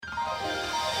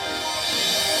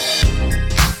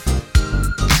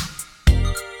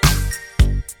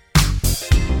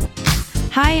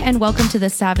Hi, and welcome to the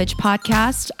Savage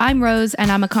Podcast. I'm Rose, and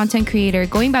I'm a content creator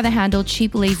going by the handle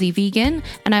Cheap Lazy Vegan,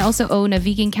 and I also own a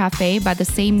vegan cafe by the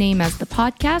same name as the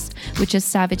podcast, which is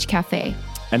Savage Cafe.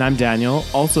 And I'm Daniel,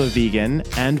 also a vegan,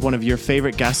 and one of your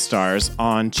favorite guest stars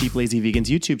on Cheap Lazy Vegan's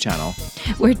YouTube channel.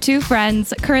 We're two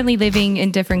friends currently living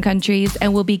in different countries,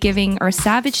 and we'll be giving our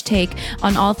savage take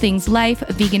on all things life,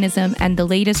 veganism, and the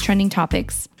latest trending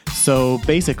topics. So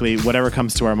basically, whatever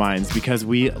comes to our minds, because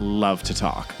we love to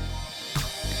talk.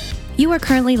 You are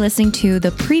currently listening to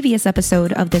the previous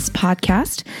episode of this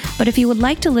podcast, but if you would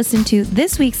like to listen to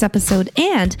this week's episode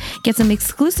and get some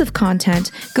exclusive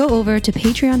content, go over to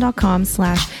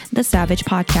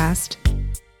patreon.com/thesavagepodcast.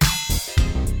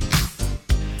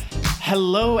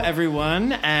 Hello,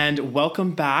 everyone, and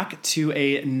welcome back to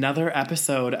another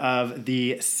episode of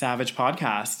the Savage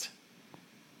Podcast.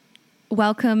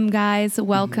 Welcome, guys.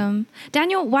 Welcome.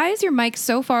 Daniel, why is your mic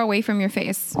so far away from your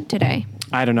face today?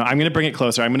 I don't know. I'm going to bring it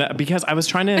closer. Because I was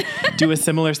trying to do a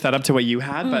similar setup to what you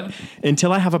had, but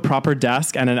until I have a proper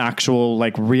desk and an actual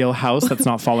real house that's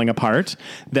not falling apart,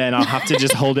 then I'll have to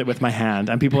just hold it with my hand,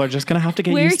 and people are just going to have to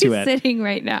get used to it. Where are you sitting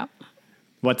right now?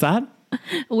 What's that?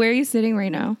 Where are you sitting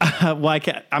right now?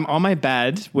 I'm on my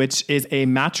bed, which is a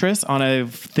mattress on a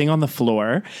thing on the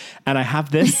floor, and I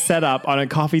have this set up on a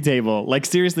coffee table.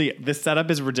 Seriously, this setup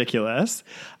is ridiculous.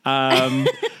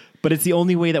 But it's the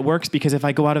only way that works, because if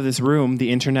I go out of this room, the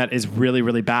internet is really,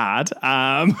 really bad.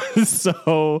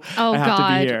 So I have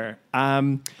to be here.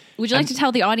 Would you like to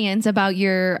tell the audience about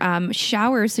your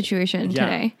shower situation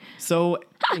today? So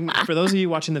for those of you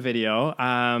watching the video,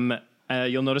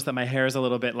 you'll notice that my hair is a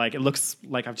little bit it looks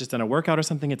like I've just done a workout or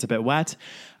something. It's a bit wet.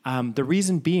 The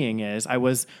reason being is I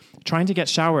was trying to get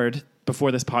showered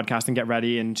before this podcast and get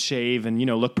ready and shave and,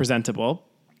 look presentable.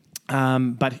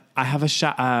 But I have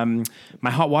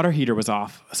my hot water heater was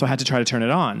off, so I had to try to turn it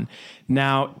on.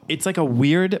 Now, it's like a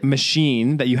weird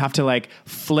machine that you have to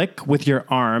flick with your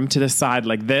arm to the side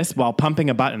like this while pumping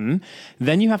a button.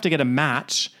 Then you have to get a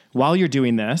match while you're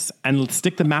doing this and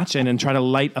stick the match in and try to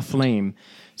light a flame.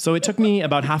 So it took me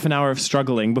about half an hour of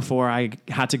struggling before I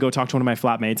had to go talk to one of my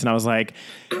flatmates, and I was like,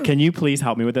 can you please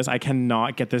help me with this? I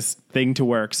cannot get this thing to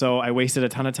work. So I wasted a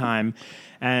ton of time,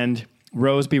 and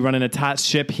Rose be running a attached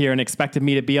ship here and expected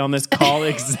me to be on this call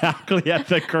exactly at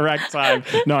the correct time.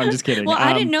 No, I'm just kidding. Well,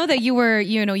 I didn't know that you were,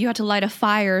 you had to light a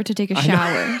fire to take a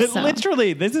shower. So.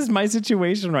 Literally, this is my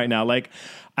situation right now.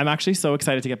 I'm actually so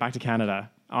excited to get back to Canada.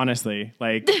 Honestly,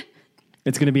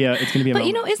 it's gonna be a But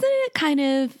moment. isn't it kind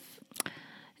of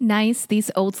nice, these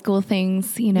old school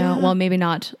things? Well, maybe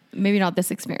not this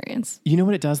experience. You know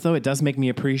what it does, though? It does make me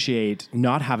appreciate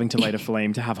not having to light a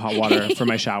flame to have hot water for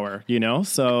my shower,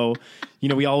 So,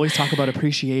 we always talk about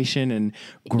appreciation and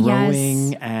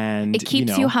growing, and it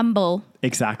keeps you humble.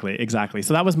 Exactly.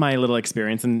 So that was my little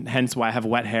experience, and hence why I have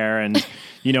wet hair and,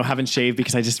 haven't shaved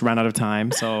because I just ran out of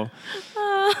time. So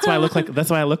that's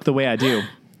why I look the way I do.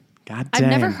 God dang. I've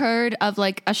never heard of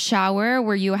a shower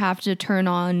where you have to turn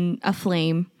on a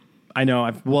flame. I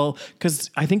know. Because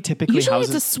I think typically usually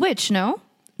houses... it's a switch, no?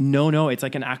 No. It's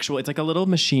it's like a little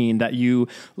machine that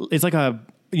it's like a,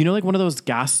 one of those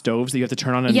gas stoves that you have to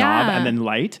turn on a knob and then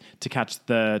light to catch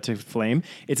to flame.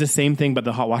 It's the same thing, but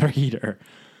the hot water heater.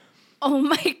 Oh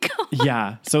my God.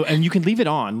 Yeah. So, and you can leave it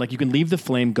on, you can leave the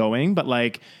flame going, but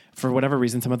for whatever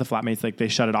reason, some of the flatmates, they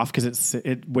shut it off because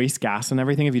it wastes gas and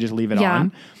everything if you just leave it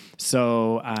on.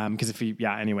 So,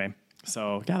 anyway.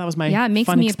 So that was my it makes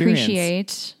fun me experience.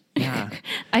 Appreciate. Yeah.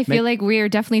 I feel like we're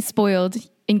definitely spoiled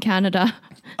in Canada.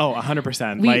 Oh,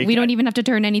 100%. We don't even have to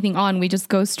turn anything on. We just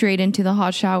go straight into the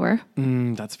hot shower.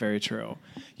 That's very true.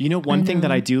 One thing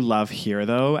that I do love here,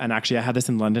 though, and actually I had this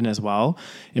in London as well,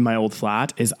 in my old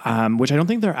flat, is which I don't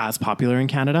think they're as popular in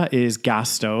Canada, is gas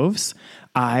stoves.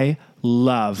 I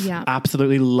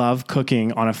absolutely love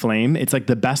cooking on a flame. It's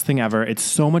the best thing ever. It's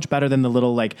so much better than the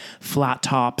little flat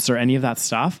tops or any of that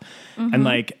stuff. Mm-hmm.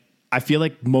 And I feel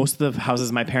like most of the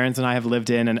houses my parents and I have lived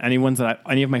in, and any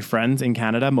of my friends in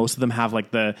Canada, most of them have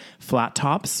the flat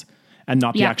tops and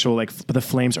not the actual but the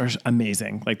flames are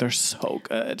amazing. They're so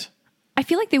good. I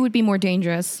feel like they would be more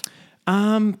dangerous.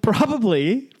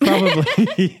 Probably.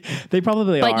 They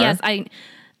probably are. But yes,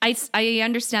 I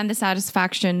understand the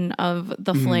satisfaction of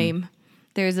the flame.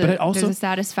 There's a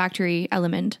satisfactory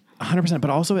element. 100%. But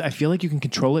also, I feel like you can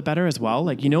control it better as well.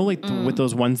 With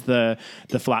those ones, the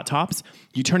flat tops,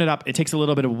 you turn it up. It takes a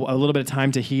little bit of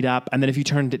time to heat up, and then if you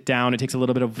turn it down, it takes a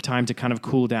little bit of time to kind of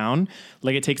cool down.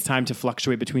 It takes time to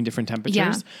fluctuate between different temperatures.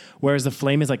 Yeah. Whereas the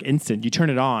flame is instant. You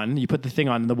turn it on, you put the thing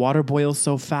on, and the water boils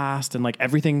so fast, and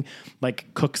everything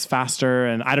cooks faster.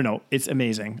 And I don't know, it's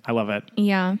amazing. I love it.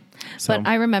 Yeah, so. But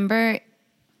I remember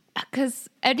because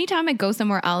anytime I go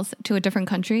somewhere else to a different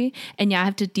country, and I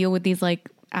have to deal with these like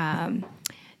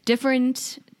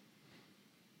different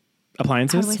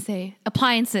appliances. How do I say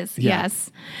appliances? Yeah.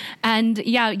 Yes, and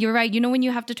you're right. You know when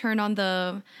you have to turn on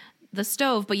the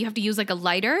stove, but you have to use like a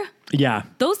lighter. Yeah.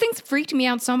 Those things freaked me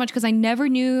out so much because I never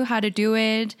knew how to do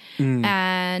it.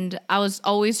 And I was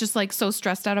always just like so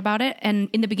stressed out about it. And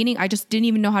in the beginning, I just didn't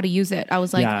even know how to use it. I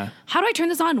was like, how do I turn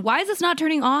this on? Why is this not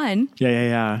turning on?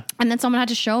 Yeah. And then someone had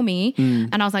to show me.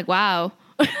 And I was like, wow,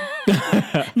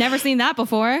 never seen that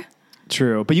before.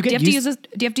 True. But you get do you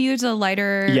have to use a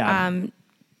lighter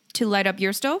to light up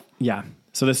your stove? Yeah.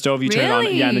 So the stove, you turn it on,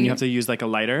 and then you have to use like a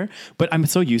lighter. But I'm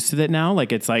so used to it now,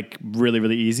 like it's like really,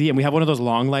 really easy. And we have one of those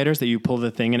long lighters that you pull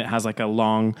the thing, and it has like a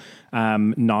long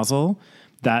nozzle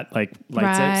that like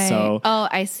lights it. So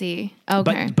I see.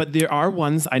 Okay. But there are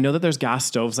ones, I know that there's gas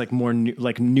stoves, like more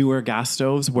newer gas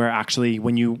stoves, where actually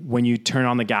when you turn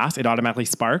on the gas, it automatically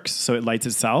sparks, so it lights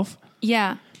itself.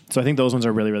 Yeah. So I think those ones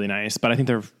are really, really nice, but I think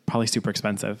they're probably super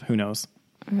expensive. Who knows?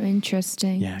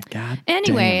 Interesting. Yeah. God.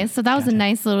 Anyway, damn. so that was a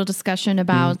nice little discussion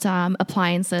about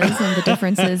appliances and the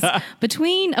differences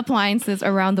between appliances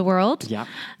around the world.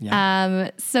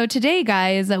 Yeah. So today,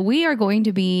 guys, we are going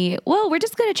to be, we're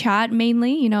just going to chat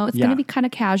mainly. It's going to be kind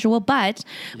of casual, but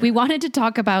we wanted to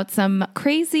talk about some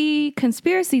crazy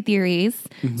conspiracy theories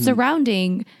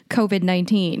surrounding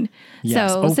COVID-19.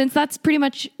 Yes. So since that's pretty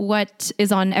much what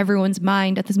is on everyone's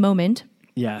mind at this moment.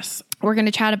 Yes. We're going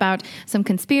to chat about some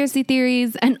conspiracy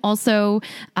theories and also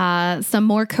some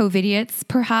more Covidiots,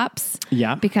 perhaps.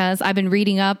 Yeah. Because I've been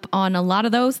reading up on a lot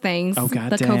of those things. Oh, God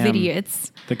the damn.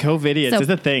 Covidiots. The Covidiots is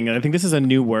a thing. I think this is a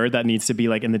new word that needs to be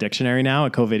like in the dictionary now,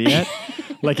 a Covidiot.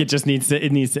 Like it needs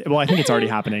to, well, I think it's already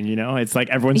happening, It's like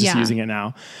everyone's just using it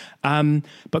now.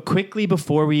 But quickly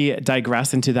before we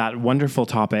digress into that wonderful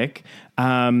topic,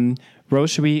 Rose,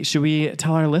 should we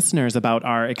tell our listeners about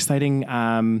our exciting,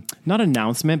 not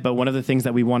announcement, but one of the things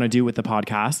that we want to do with the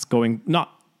podcast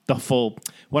not the full,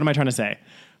 what am I trying to say?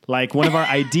 Like one of our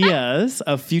ideas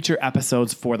of future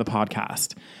episodes for the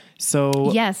podcast.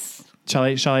 So yes. Shall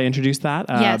I introduce that?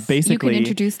 Yes, basically, you can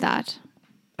introduce that.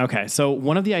 Okay. So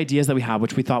one of the ideas that we have,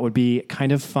 which we thought would be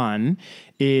kind of fun,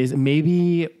 is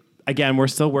maybe, again, we're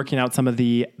still working out some of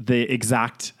the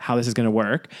exact how this is going to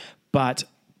work, but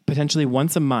potentially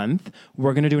once a month,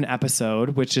 we're going to do an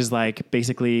episode, which is like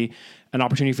basically an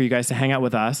opportunity for you guys to hang out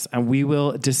with us, and we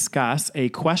will discuss a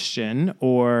question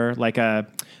or like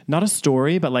not a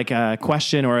story, but like a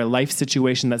question or a life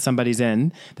situation that somebody's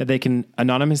in that they can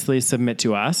anonymously submit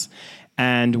to us.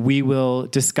 And we will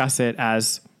discuss it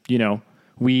as,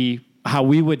 how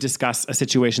we would discuss a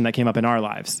situation that came up in our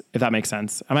lives, if that makes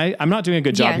sense. I'm not doing a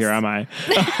good job here, am I?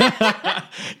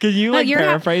 Can you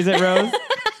paraphrase it, Rose?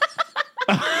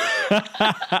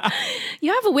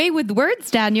 You have a way with words,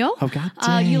 Daniel. Oh, God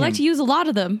damn. You like to use a lot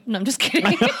of them. No, I'm just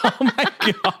kidding. Oh,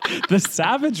 my God. The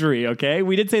savagery, okay?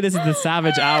 We did say this is the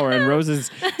savage hour, and Rose is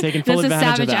taking full advantage of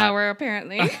that. This is savage hour,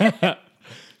 apparently.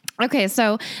 Okay,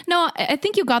 so, no, I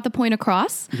think you got the point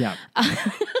across. Yeah.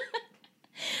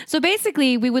 So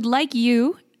basically, we would like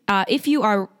you, if you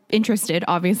are interested,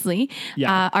 obviously,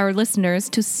 our listeners,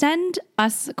 to send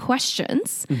us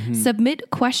questions, submit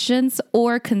questions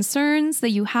or concerns that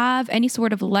you have, any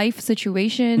sort of life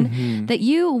situation that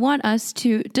you want us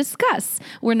to discuss.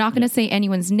 We're not going to say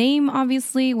anyone's name,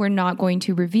 obviously. We're not going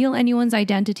to reveal anyone's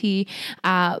identity,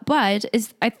 but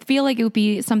I feel like it would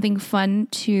be something fun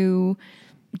to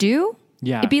do.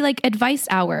 Yeah. It'd be like advice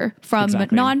hour from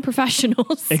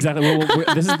non-professionals. Exactly. Well,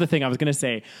 this is the thing I was going to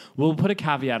say. We'll put a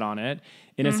caveat on it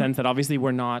in a sense that obviously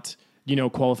we're not,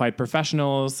 qualified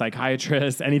professionals,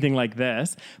 psychiatrists, anything like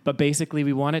this. But basically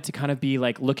we want it to kind of be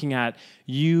like looking at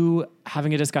you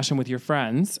having a discussion with your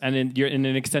friends, and in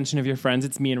an extension of your friends,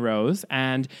 it's me and Rose.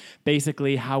 And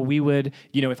basically how we would,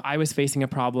 if I was facing a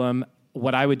problem,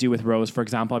 what I would do with Rose, for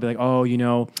example, I'd be like,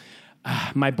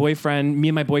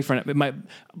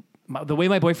 the way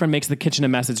my boyfriend makes the kitchen a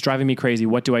mess, it's driving me crazy.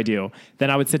 What do I do? Then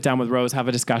I would sit down with Rose, have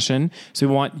a discussion. So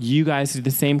we want you guys to do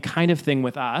the same kind of thing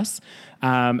with us.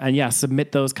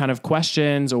 Submit those kind of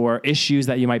questions or issues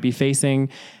that you might be facing.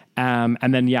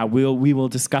 And then, we will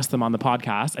discuss them on the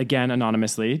podcast. Again,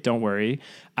 anonymously. Don't worry.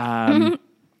 And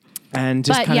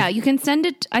just you can send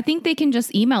it. I think they can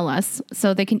just email us.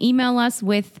 So they can email us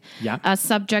with a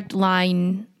subject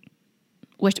line,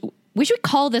 which... We should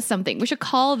call this something. We should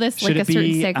call this should like a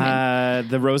certain segment.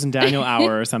 The Rose and Daniel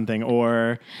Hour or something.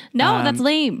 Or no, that's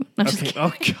lame. I'm just kidding.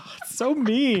 Oh God, so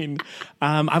mean.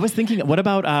 I was thinking, what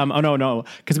about? No,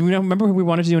 because we remember we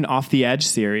wanted to do an Off the Edge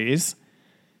series.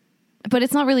 But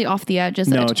it's not really off the edge, is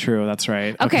it? No, true. That's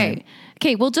right. Okay.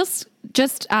 We'll just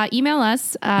just email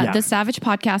us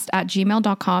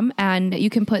thesavagepodcast@gmail.com, and you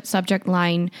can put subject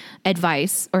line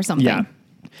advice or something.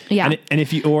 Yeah. And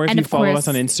if you follow us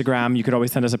on Instagram, you could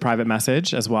always send us a private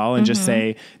message as well and just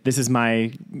say, this is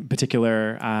my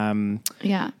particular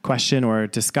question or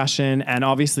discussion. And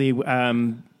obviously,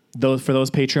 those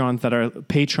patrons that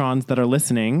are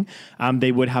listening,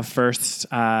 they would have first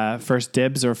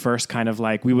dibs, or first kind of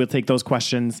like, we would take those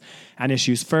questions and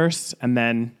issues first, and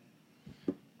then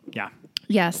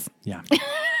Yes. Yeah.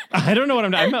 I don't know what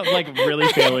I'm like really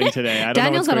failing today. I don't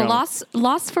Daniel's know at a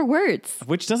loss for words.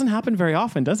 Which doesn't happen very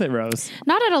often, does it, Rose?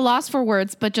 Not at a loss for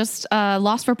words, but just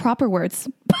loss for proper words.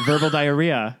 Verbal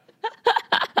diarrhea.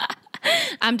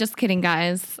 I'm just kidding,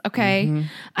 guys. Okay.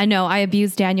 I know I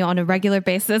abuse Daniel on a regular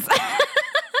basis.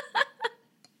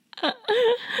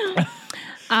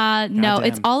 No,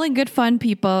 it's all in good fun,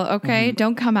 people. Okay.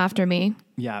 Don't come after me.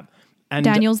 Yeah. And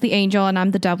Daniel's the angel and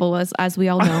I'm the devil, as we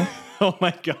all know. Oh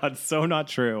my God. So not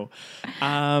true.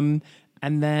 And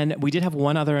then we did have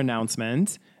one other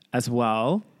announcement as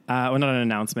well. Well, not an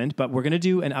announcement, but we're going to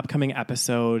do an upcoming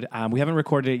episode. We haven't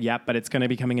recorded it yet, but it's going to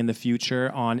be coming in the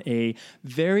future on a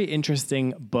very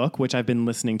interesting book, which I've been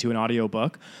listening to, an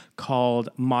audiobook called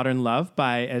Modern Love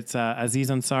by Aziz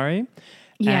Ansari.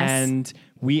 Yes. And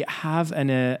we have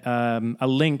a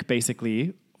link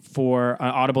basically for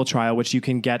an Audible trial, which you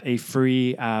can get a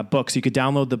free book. So you could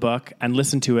download the book and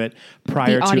listen to it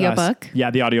prior to audiobook. us. Yeah,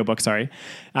 the audiobook, sorry.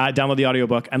 Download the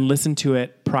audiobook and listen to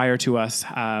it prior to us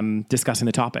discussing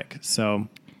the topic. So...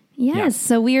 Yes,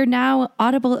 so we are now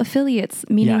Audible affiliates,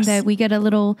 meaning that we get a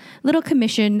little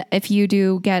commission if you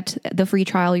do get the free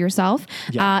trial yourself.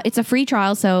 Yeah. It's a free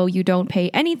trial, so you don't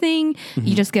pay anything.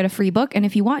 You just get a free book, and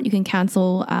if you want, you can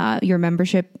cancel your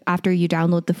membership after you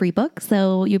download the free book.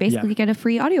 So you basically get a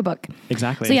free audiobook.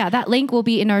 Exactly. So that link will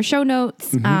be in our show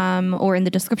notes or in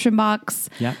the description box.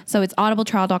 Yeah. So it's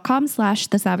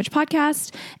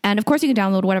audibletrial.com/thesavagepodcast, and of course you can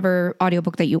download whatever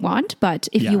audiobook that you want. But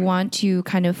if you want to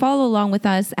kind of follow along with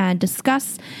us and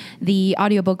discuss the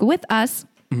audiobook with us,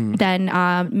 then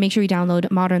make sure you download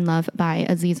Modern Love by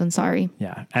Aziz Ansari.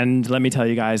 Yeah. And let me tell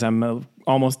you guys, I'm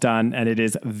almost done and it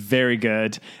is very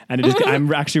good. And it is,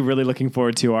 I'm actually really looking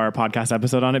forward to our podcast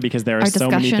episode on it because there are so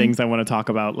many things I want to talk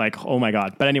about. Like, oh my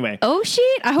God. But anyway. Oh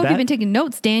shit. I hope you've been taking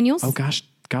notes, Daniels. Oh gosh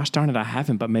darn it. I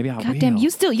haven't, but maybe I will. God damn, you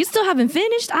still haven't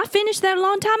finished. I finished that a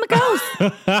long time ago.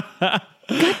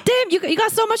 God damn, you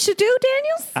got so much to do,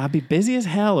 Daniels? I'll be busy as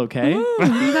hell, okay?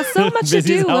 You got so much to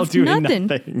do with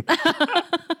nothing.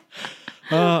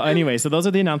 Anyway, so those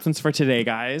are the announcements for today,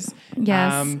 guys.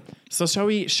 Yes. So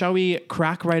shall we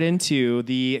crack right into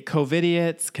the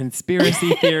Covidiots,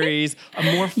 conspiracy theories,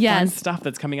 more fun stuff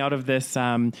that's coming out of this?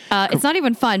 It's not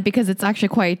even fun because it's actually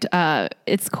quite,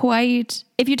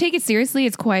 if you take it seriously,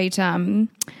 it's quite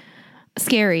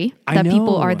scary that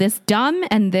people are this dumb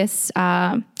and this...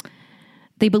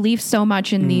 they believe so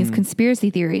much in these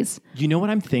conspiracy theories. You know what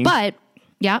I'm thinking? But,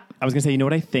 yeah. I was going to say, you know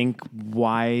what I think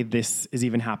why this is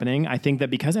even happening? I think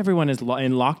that because everyone is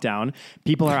in lockdown,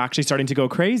 people are actually starting to go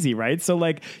crazy, right? So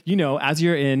like, as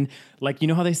you're in, like, you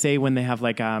know how they say when they have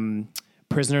like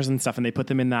prisoners and stuff and they put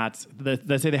them in that,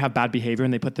 let's say they have bad behavior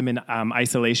and they put them in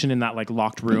isolation in that like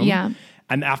locked room. Yeah.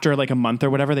 And after like a month or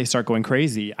whatever, they start going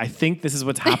crazy. I think this is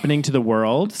what's happening to the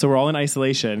world. So we're all in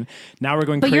isolation. Now we're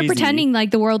going crazy. But you're pretending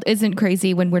like the world isn't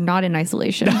crazy when we're not in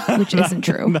isolation, which isn't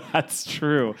true. That's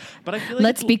true. But I feel like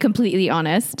let's be completely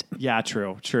honest. Yeah,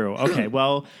 true. Okay,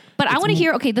 well... But I want to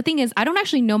hear, the thing is, I don't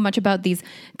actually know much about these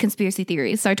conspiracy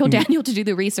theories. So I told Daniel to do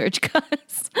the research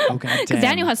because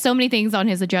Daniel has so many things on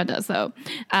his agenda. So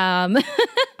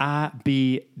I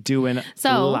be doing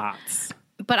lots.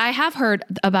 But I have heard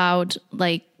about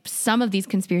like some of these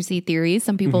conspiracy theories,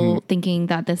 some people thinking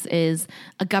that this is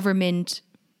a government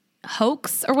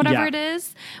hoax or whatever it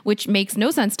is, which makes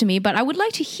no sense to me, but I would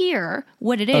like to hear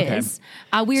what it is.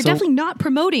 We are definitely not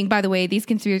promoting, by the way, these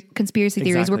conspiracy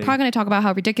theories. We're probably going to talk about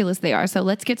how ridiculous they are. So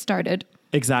let's get started.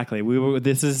 Exactly.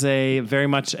 This is very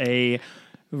much a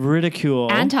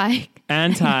ridicule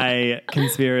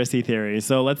anti-conspiracy theory.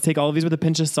 So let's take all of these with a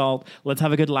pinch of salt. Let's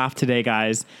have a good laugh today,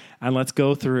 guys. And let's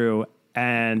go through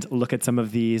and look at some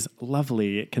of these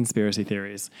lovely conspiracy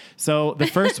theories. So the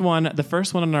first one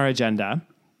on our agenda,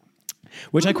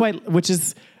 which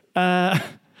is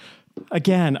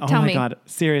again, oh my God,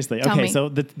 seriously. Okay, so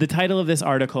the title of this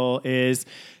article is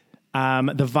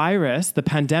the virus, the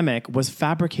pandemic, was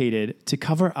fabricated to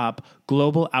cover up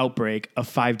global outbreak of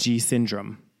 5G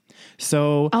syndrome.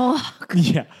 So,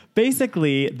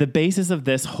 basically the basis of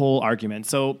this whole argument.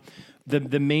 So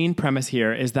the main premise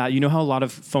here is that, you know how a lot of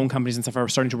phone companies and stuff are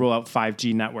starting to roll out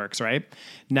 5G networks, right?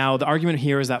 Now, the argument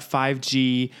here is that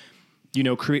 5G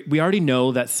we already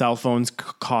know that cell phones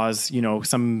cause,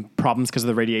 some problems because of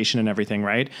the radiation and everything,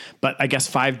 right? But I guess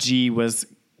 5G was,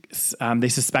 they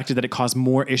suspected that it caused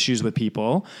more issues with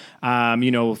people,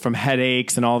 from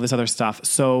headaches and all this other stuff.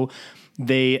 So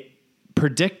they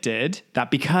predicted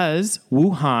that because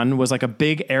Wuhan was like a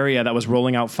big area that was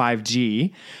rolling out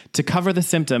 5G, to cover the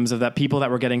symptoms of that people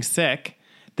that were getting sick,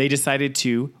 they decided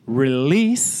to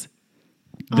release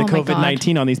the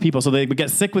COVID-19 on these people. So they would get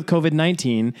sick with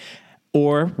COVID-19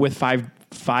 or with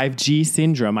 5G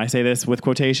syndrome. I say this with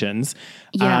quotations.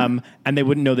 And they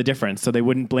wouldn't know the difference. So they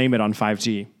wouldn't blame it on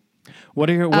 5G.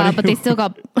 But they still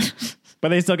got... But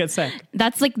they still get sick.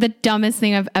 That's like the dumbest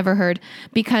thing I've ever heard,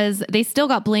 because they still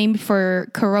got blamed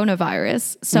for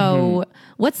coronavirus. So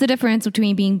what's the difference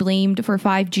between being blamed for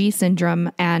 5G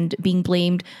syndrome and being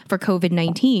blamed for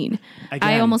COVID-19?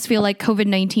 I almost feel like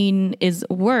COVID-19 is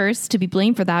worse to be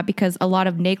blamed for that, because a lot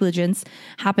of negligence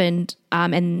happened.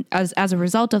 And as a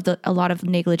result of a lot of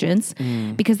negligence,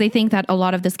 because they think that a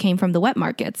lot of this came from the wet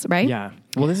markets, right? Yeah.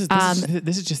 Well, this is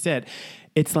just it.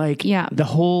 It's like the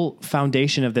whole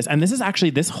foundation of this. And this is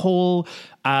actually this whole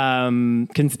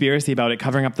conspiracy about it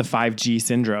covering up the 5G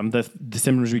syndrome, the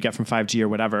symptoms we get from 5G or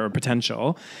whatever, or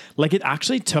potential. Like, it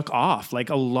actually took off. Like,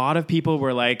 a lot of people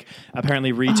were like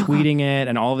apparently retweeting it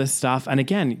and all this stuff. And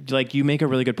again, like, you make a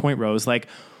really good point, Rose. Like,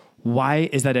 why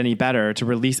is that any better to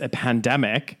release a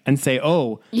pandemic and say,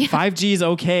 5G is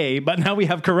okay, but now we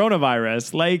have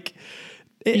coronavirus? Like,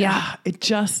 it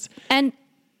just... And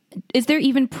is there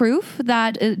even proof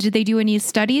that, did they do any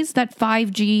studies that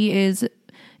 5G is,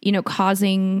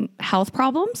 causing health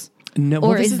problems? No.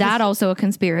 Or is that also a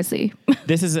conspiracy?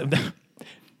 This is...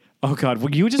 Oh God,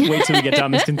 well, you just wait till we get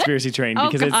down this conspiracy train,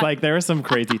 because it's like, there are some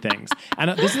crazy things.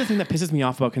 And this is the thing that pisses me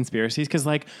off about conspiracies, because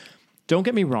like, don't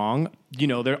get me wrong,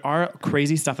 there are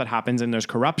crazy stuff that happens, and there's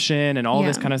corruption and all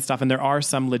this kind of stuff. And there are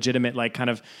some legitimate, like, kind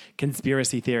of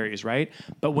conspiracy theories, right?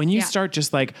 But when you start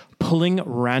just like pulling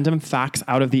random facts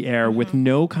out of the air with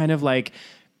no kind of like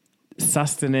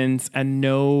sustenance and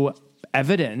no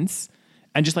evidence,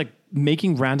 and just like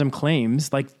making random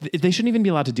claims, like they shouldn't even be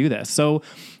allowed to do this. So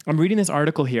I'm reading this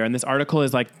article here, and this article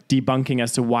is like debunking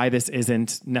as to why this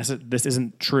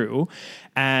isn't true.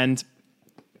 And,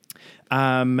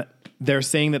 they're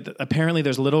saying that apparently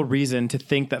there's little reason to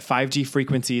think that 5G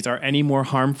frequencies are any more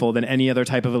harmful than any other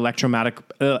type of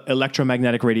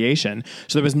electromagnetic radiation.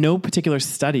 So there was no particular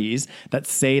studies that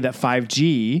say that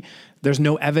 5G, there's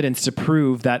no evidence to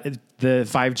prove that the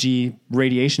 5G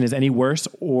radiation is any worse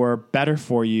or better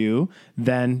for you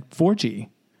than 4G.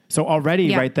 So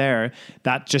already right there,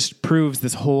 that just proves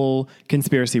this whole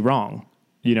conspiracy wrong,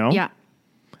 Yeah.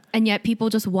 And yet people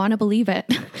just want to believe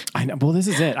it. I know. Well, this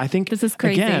is it. I think this is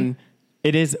crazy. Again,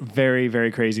 it is very,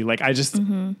 very crazy. Like, I just,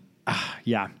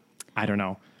 I don't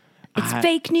know. It's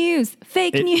fake news.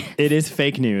 News. It is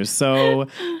fake news. So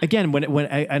again,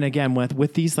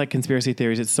 with these like conspiracy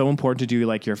theories, it's so important to do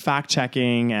like your fact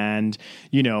checking and,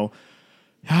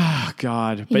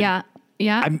 God. But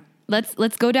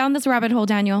Let's go down this rabbit hole,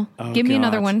 Daniel. Give me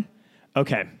another one.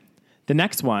 Okay. The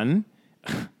next one.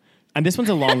 And this one's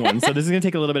a long one, so this is going to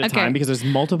take a little bit of time because there's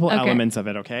multiple elements of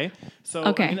it, okay? So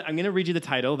I'm going to read you the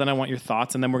title, then I want your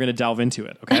thoughts, and then we're going to delve into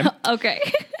it, okay? Okay.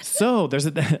 So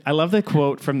I love the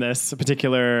quote from this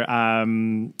particular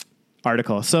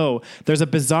article. So there's a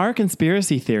bizarre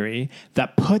conspiracy theory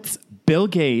that puts Bill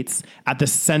Gates at the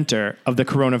center of the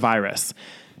coronavirus.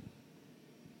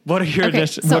 What are your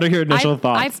initial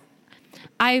thoughts?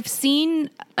 I've seen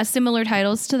similar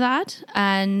titles to that,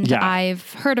 and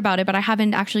I've heard about it, but I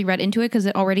haven't actually read into it because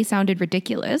it already sounded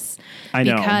ridiculous. I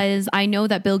know. Because I know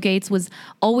that Bill Gates was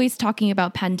always talking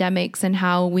about pandemics and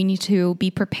how we need to be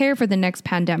prepared for the next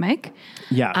pandemic.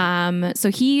 Yeah.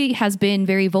 So he has been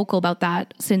very vocal about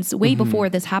that since way before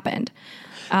this happened.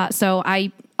 So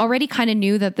I already kind of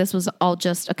knew that this was all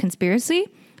just a conspiracy,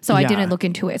 so I didn't look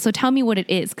into it. So tell me what it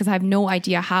is, because I have no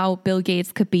idea how Bill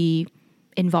Gates could be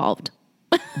involved.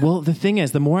 Well, the thing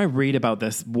is, the more I read about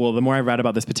this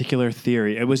particular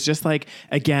theory, it was just like,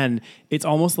 again, it's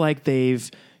almost like they've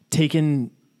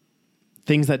taken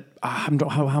things that, how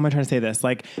am I trying to say this?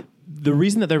 Like, the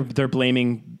reason that they're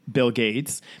blaming Bill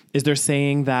Gates is they're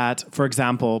saying that, for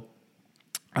example,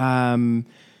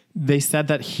 they said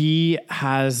that he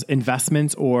has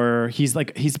investments, or he's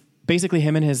basically,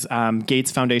 him and his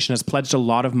Gates Foundation has pledged a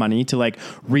lot of money to like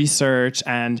research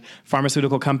and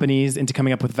pharmaceutical companies into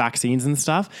coming up with vaccines and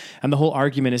stuff. And the whole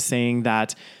argument is saying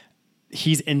that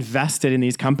he's invested in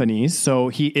these companies,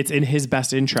 so it's in his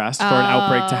best interest for an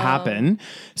outbreak to happen.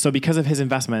 So because of his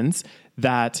investments,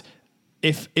 that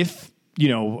if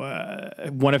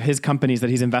one of his companies that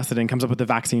he's invested in comes up with the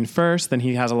vaccine first, then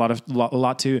he has a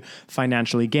lot to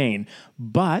financially gain.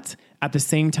 But at the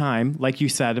same time, like you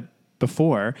said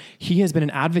before, he has been an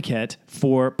advocate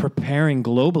for preparing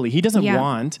globally. He doesn't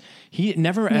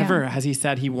ever has he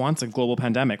said he wants a global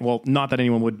pandemic. Well, not that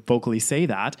anyone would vocally say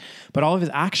that, but all of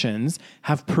his actions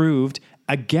have proved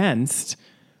against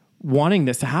wanting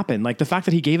this to happen. Like the fact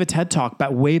that he gave a TED talk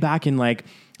way back in I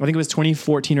think it was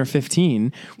 2014 or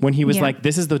 15 when he was like,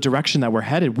 this is the direction that we're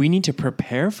headed. We need to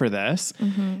prepare for this.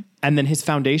 Mm-hmm. And then his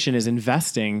foundation is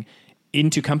investing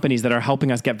into companies that are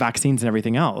helping us get vaccines and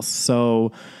everything else.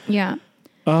 So yeah.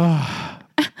 And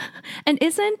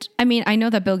I know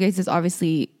that Bill Gates is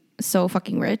obviously so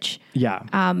fucking rich. Yeah.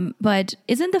 But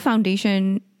isn't the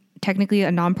foundation technically a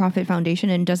nonprofit foundation,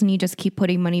 and doesn't he just keep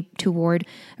putting money toward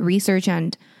research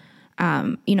and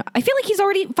I feel like he's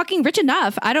already fucking rich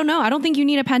enough. I don't know. I don't think you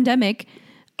need a pandemic.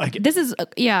 This is,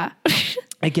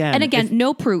 Again,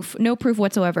 no proof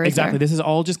whatsoever. Exactly. This is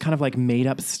all just kind of made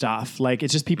up stuff.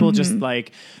 It's just people just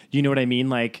you know what I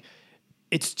mean?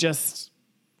 It's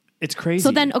crazy.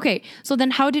 So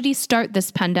then how did he start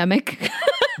this pandemic?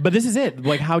 But this is it.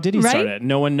 How did he start it?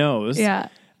 No one knows. Yeah.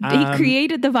 He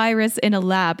created the virus in a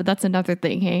lab. That's another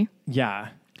thing, hey? Yeah.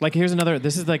 Here's another,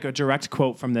 this is a direct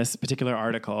quote from this particular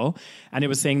article. And it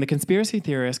was saying the conspiracy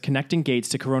theorist connecting Gates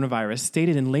to coronavirus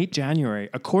stated in late January,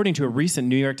 according to a recent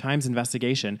New York Times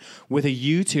investigation with a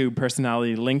YouTube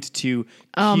personality linked to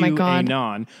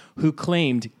QAnon, who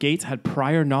claimed Gates had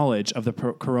prior knowledge of the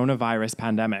coronavirus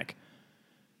pandemic.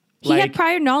 He had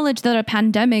prior knowledge that a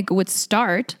pandemic would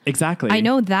start. Exactly. I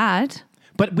know that.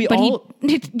 But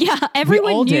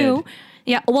everyone knew. Did.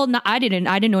 Yeah, well, no, I didn't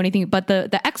know anything, but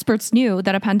the experts knew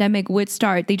that a pandemic would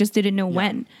start. They just didn't know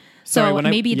when. So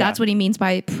maybe that's what he means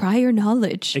by prior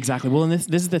knowledge. Exactly. Well, and this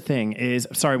is the thing is,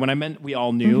 sorry, when I meant we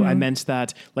all knew, I meant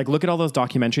that, look at all those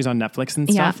documentaries on Netflix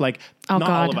and stuff. Not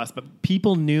all of us, but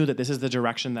people knew that this is the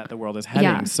direction that the world is heading.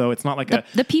 Yeah. So it's not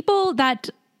the people that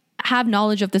have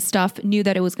knowledge of this stuff knew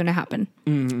that it was going to happen.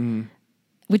 Mm-hmm.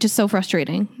 Which is so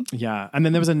frustrating. Yeah. And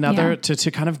then there was another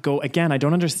to kind of go, again, I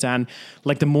don't understand,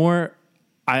 the more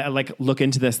I look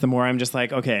into this, the more I'm just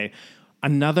okay,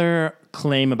 another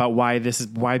claim about why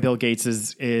Bill Gates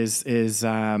is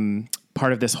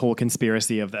part of this whole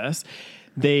conspiracy of this.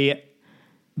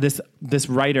 This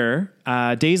writer,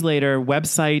 days later,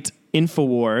 website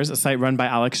Infowars, a site run by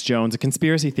Alex Jones, a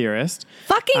conspiracy theorist.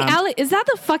 Fucking Alex, is that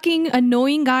the fucking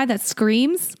annoying guy that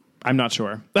screams? I'm not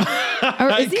sure.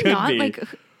 Or is he not?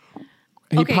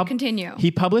 Continue. He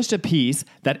published a piece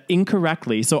that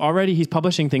incorrectly, so already he's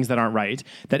publishing things that aren't right,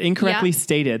 that incorrectly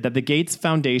stated that the Gates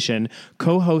Foundation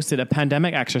co-hosted a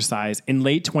pandemic exercise in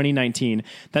late 2019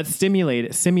 that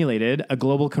simulated a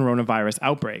global coronavirus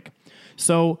outbreak.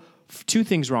 So two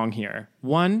things wrong here.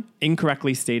 One,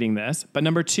 incorrectly stating this, but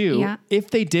number two,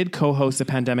 if they did co-host a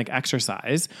pandemic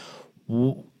exercise,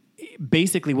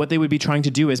 basically what they would be trying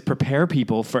to do is prepare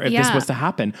people for if this was to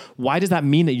happen. Why does that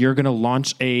mean that you're going to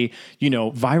launch a,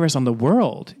 virus on the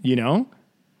world,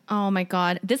 Oh my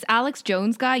God. This Alex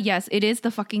Jones guy, yes, it is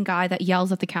the fucking guy that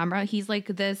yells at the camera. He's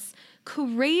this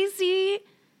crazy...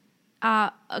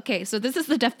 okay, so this is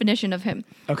the definition of him.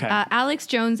 Okay. Alex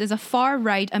Jones is a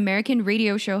far-right American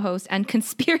radio show host and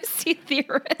conspiracy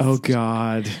theorist. Oh,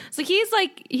 God. So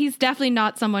he's definitely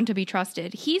not someone to be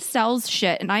trusted. He sells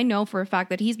shit, and I know for a fact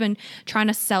that he's been trying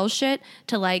to sell shit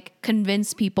to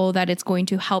convince people that it's going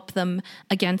to help them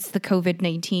against the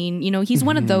COVID-19. He's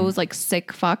one of those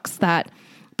sick fucks that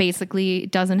basically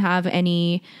doesn't have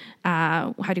any,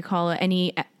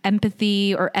 any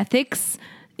empathy or ethics.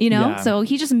 So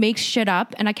he just makes shit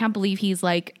up, and I can't believe he's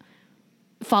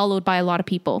followed by a lot of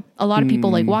people. A lot of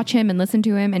people watch him and listen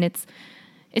to him, and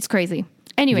it's crazy.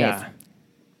 Anyways,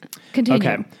 continue.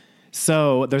 Okay.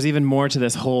 So there's even more to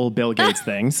this whole Bill Gates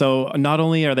thing. So not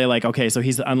only are they okay, so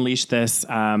he's unleashed this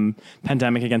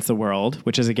pandemic against the world,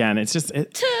 which is, again, it's just,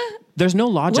 there's no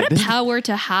logic. What a power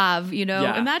to have,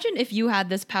 Yeah. Imagine if you had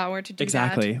this power to do that.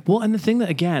 Exactly. Well, and the thing that,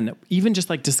 again, even just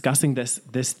discussing this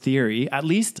theory, at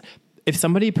least if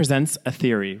somebody presents a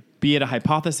theory, be it a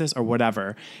hypothesis or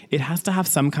whatever, it has to have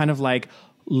some kind of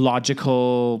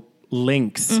logical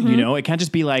links, It can't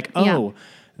just be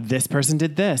this person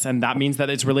did this, and that means that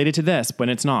it's related to this when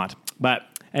it's not. But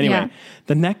anyway,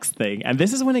 the next thing, and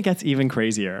this is when it gets even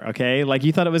crazier, okay?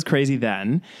 You thought it was crazy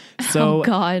then. So oh,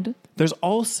 God. There's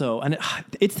also, and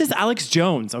it's this Alex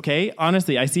Jones, okay?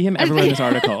 Honestly, I see him everywhere in this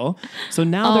article. So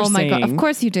now they're saying... God. Of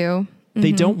course you do.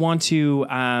 They don't want to...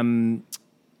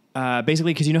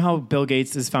 basically, because you know how Bill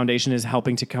Gates' foundation is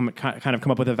helping to come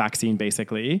up with a vaccine,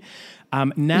 basically.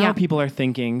 Now people are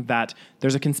thinking that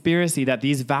there's a conspiracy that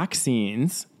these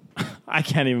vaccines I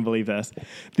can't even believe this.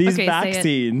 These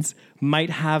vaccines might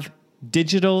have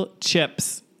digital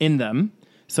chips in them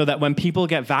so that when people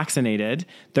get vaccinated,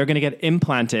 they're going to get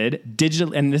implanted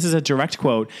digital. And this is a direct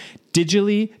quote,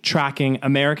 digitally tracking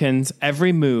Americans'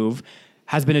 every move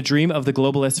has been a dream of the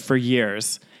globalists for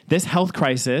years. This health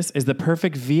crisis is the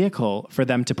perfect vehicle for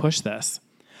them to push this.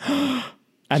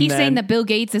 He's saying that Bill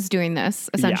Gates is doing this,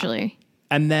 essentially. Yeah.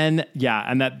 And then,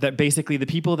 and that basically the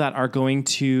people that are going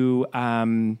to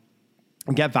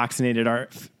get vaccinated are,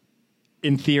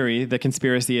 in theory, the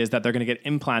conspiracy is that they're going to get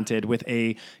implanted with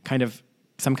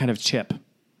some kind of chip.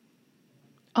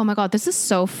 Oh my God, this is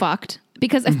so fucked.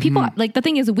 Because if people, like, the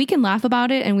thing is, we can laugh about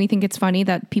it and we think it's funny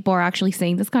that people are actually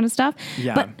saying this kind of stuff.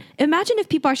 Yeah. But imagine if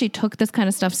people actually took this kind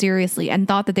of stuff seriously and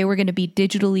thought that they were going to be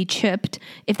digitally chipped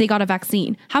if they got a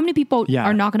vaccine. How many people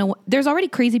are not going to, there's already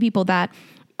crazy people that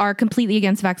are completely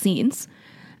against vaccines,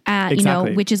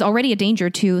 exactly. Which is already a danger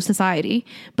to society.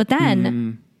 But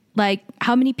then, like,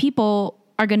 how many people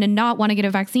are going to not want to get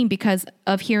a vaccine because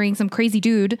of hearing some crazy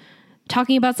dude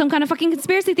talking about some kind of fucking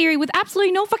conspiracy theory with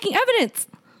absolutely no fucking evidence?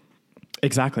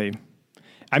 Exactly.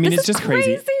 I mean, it's just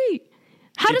crazy.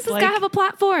 How does this guy have a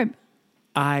platform?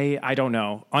 I don't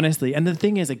know, honestly. And the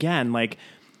thing is, again, like,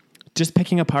 just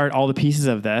picking apart all the pieces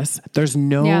of this, there's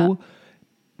no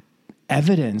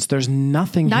evidence. There's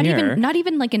nothing here. Not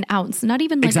even like an ounce. Not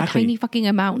even like a tiny fucking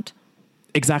amount.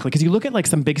 Exactly. Because you look at like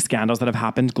some big scandals that have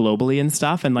happened globally and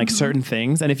stuff and like certain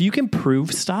things. And if you can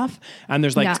prove stuff and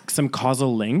there's like some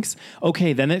causal links,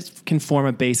 okay, then it can form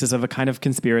a basis of a kind of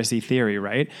conspiracy theory,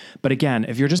 right? But again,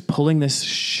 if you're just pulling this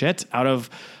shit out of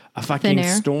a fucking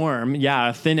storm,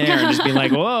 thin air, and just being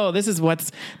like, whoa, this is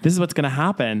what's going to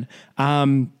happen.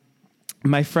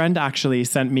 My friend actually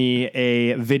sent me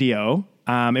a video.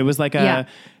 It was like it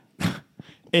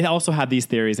also had these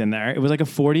theories in there. It was like a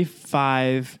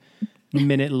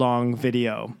 45-minute long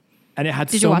video, and it had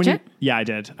Did you watch it? Yeah, I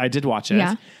did. I did watch it.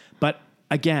 Yeah. But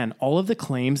again, all of the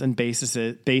claims and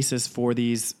basis for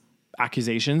these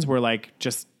accusations were like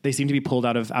they seem to be pulled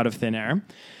out of thin air.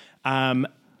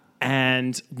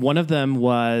 And one of them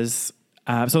was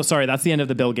so sorry, that's the end of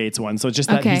the Bill Gates one. So just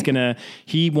that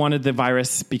he wanted the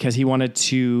virus because he wanted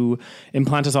to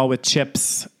implant us all with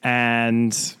chips,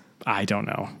 and I don't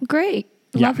know. Great.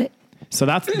 Love it. So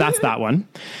that's that one.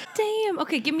 Damn.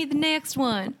 Okay, give me the next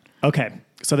one. Okay.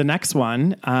 So the next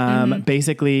one,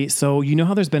 basically, so you know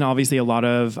how there's been obviously a lot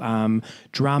of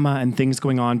drama and things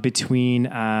going on between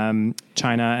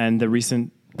China and the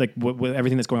recent, like with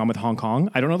everything that's going on with Hong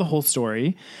Kong. I don't know the whole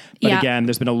story, but again,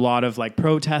 there's been a lot of like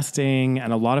protesting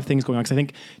and a lot of things going on because I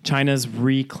think China's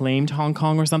reclaimed Hong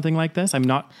Kong or something like this. I'm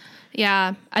not...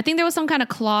 Yeah, I think there was some kind of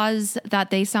clause that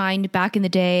they signed back in the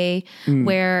day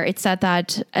where it said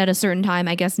that at a certain time,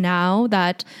 I guess now,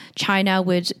 that China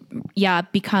would,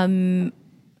 China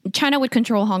would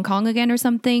control Hong Kong again or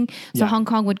something. So Hong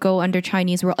Kong would go under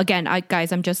Chinese rule. Again,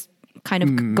 I'm just kind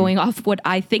of going off what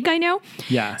I think I know.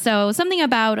 Yeah. So something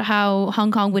about how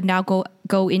Hong Kong would now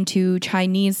go into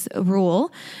Chinese rule,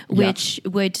 which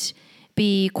would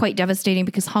be quite devastating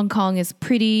because Hong Kong is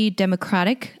pretty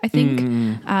democratic, I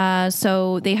think.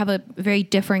 So they have a very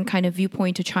different kind of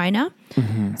viewpoint to China.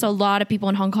 So a lot of people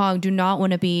in Hong Kong do not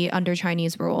want to be under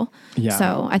Chinese rule. Yeah.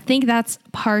 So I think that's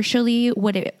partially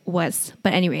what it was.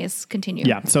 But anyways, continue.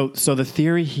 Yeah. So the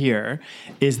theory here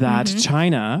is that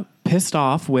China, pissed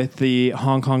off with the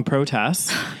Hong Kong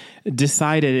protests,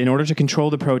 decided in order to control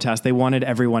the protest, they wanted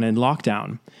everyone in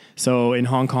lockdown. So in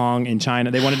Hong Kong, in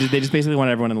China, they just basically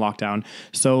wanted everyone in lockdown.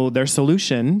 So their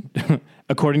solution,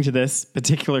 according to this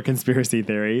particular conspiracy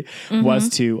theory, was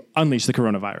to unleash the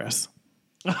coronavirus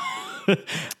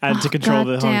and to control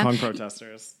the Hong Kong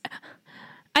protesters.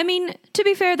 I mean, to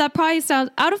be fair, that probably sounds,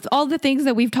 out of all the things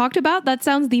that we've talked about, that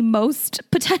sounds the most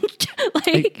potential,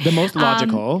 the most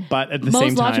logical, but at the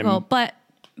same time,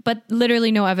 but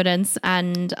literally no evidence.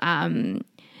 And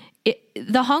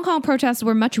the Hong Kong protests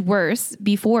were much worse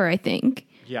before, I think.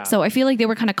 Yeah. So I feel like they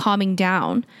were kind of calming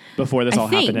down before this all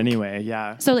happened anyway.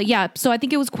 Yeah. So so I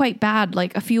think it was quite bad,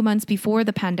 like a few months before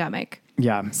the pandemic.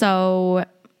 Yeah. So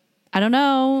I don't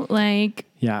know,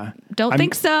 don't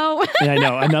think so. Yeah,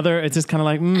 I know. It's just kind of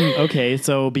like, okay,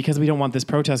 so because we don't want this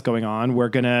protest going on, we're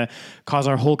going to cause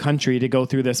our whole country to go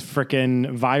through this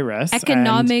frickin' virus.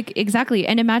 Exactly.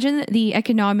 And imagine the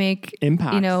economic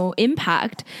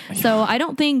impact. So I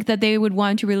don't think that they would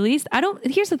want to release.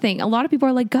 Here's the thing. A lot of people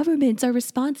are like, governments are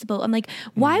responsible. I'm like,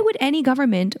 why would any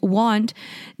government want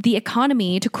the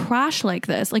economy to crash like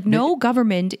this? Like no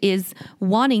government is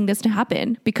wanting this to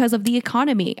happen because of the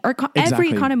economy. Every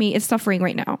economy is suffering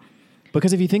right now.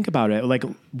 Because if you think about it, like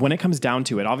when it comes down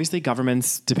to it, obviously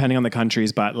governments, depending on the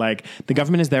countries, but like the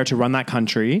government is there to run that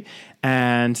country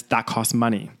and that costs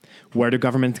money. Where do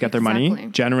governments get their money?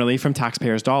 Generally from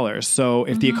taxpayers' dollars. So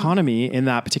if the economy in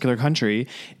that particular country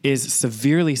is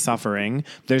severely suffering,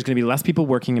 there's going to be less people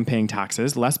working and paying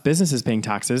taxes, less businesses paying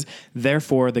taxes.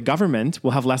 Therefore, the government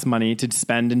will have less money to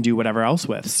spend and do whatever else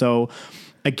with. So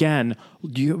again,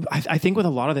 I think with a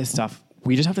lot of this stuff,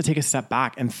 we just have to take a step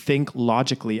back and think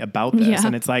logically about this. Yeah.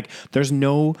 And it's like, there's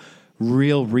no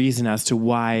real reason as to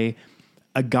why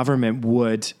a government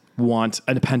would want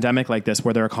a pandemic like this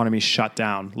where their economy shut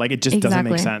down. Like it just doesn't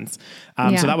make sense.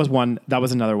 So that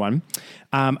was another one.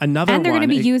 And they're going to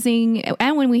be using,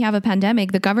 and when we have a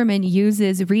pandemic, the government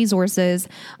uses resources,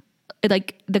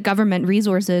 like the government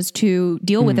resources to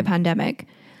deal with the pandemic.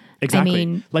 Exactly. I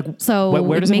mean, like, so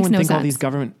where does everyone think all these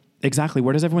government Exactly.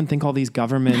 Where does everyone think all these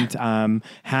government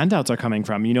handouts are coming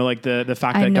from? You know, like the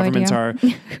fact that governments are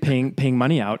paying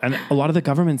money out. And a lot of the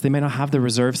governments, they may not have the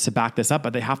reserves to back this up,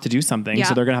 but they have to do something. Yeah.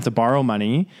 So they're going to have to borrow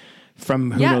money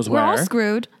from who knows where. We're all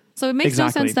screwed. So it makes no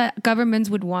sense that governments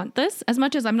would want this, as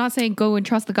much as I'm not saying go and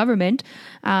trust the government.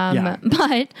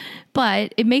 But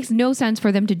it makes no sense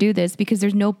for them to do this because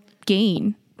there's no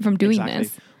gain from doing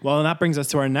this. Well, and that brings us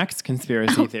to our next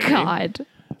conspiracy theory. Oh, God.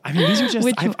 I mean, these are just,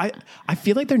 I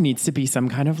feel like there needs to be some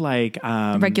kind of like...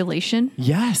 regulation?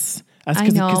 Yes. I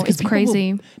know, it's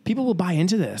crazy. People will buy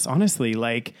into this, honestly.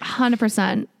 Like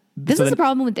 100%. This is the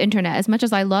problem with the internet. As much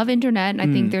as I love internet, and I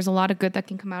think there's a lot of good that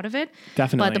can come out of it.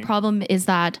 Definitely. But the problem is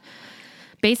that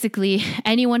basically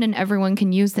anyone and everyone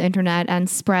can use the internet and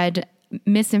spread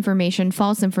misinformation,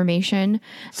 false information.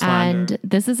 Slander. And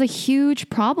this is a huge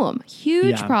problem.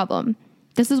 Huge problem.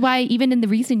 This is why even in the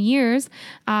recent years,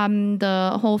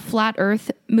 the whole flat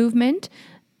earth movement,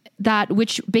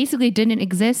 which basically didn't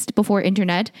exist before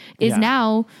internet, is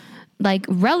now like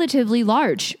relatively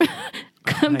large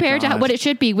compared to what it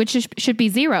should be, which should be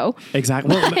zero.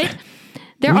 Exactly. But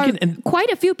there are quite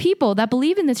a few people that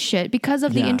believe in this shit because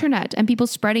of the internet and people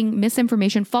spreading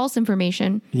misinformation, false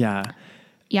information. Yeah.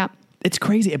 Yeah. It's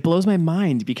crazy. It blows my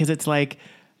mind because it's like,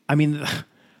 I mean...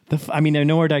 I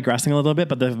know we're digressing a little bit,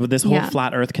 but this whole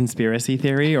flat earth conspiracy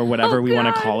theory or whatever we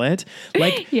want to call it,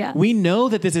 like we know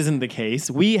that this isn't the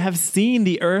case. We have seen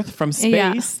the earth from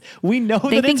space. We know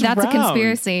they that think it's that's round. a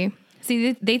conspiracy.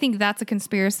 See, they think that's a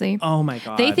conspiracy. Oh my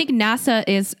God. They think NASA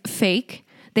is fake.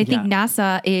 They think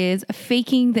NASA is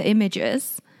faking the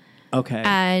images. Okay.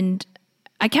 And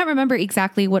I can't remember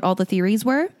exactly what all the theories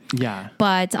were. Yeah.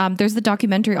 But there's the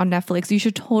documentary on Netflix. You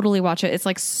should totally watch it. It's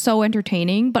like so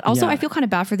entertaining, but also I feel kind of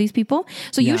bad for these people.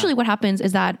 So usually what happens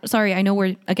is that, sorry, I know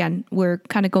we're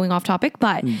kind of going off topic,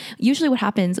 but usually what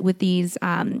happens with these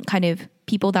kind of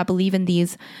people that believe in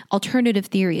these alternative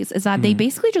theories is that they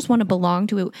basically just want to belong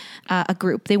to a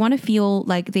group. They want to feel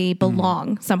like they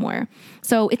belong somewhere.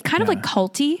 So it's kind of like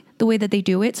culty the way that they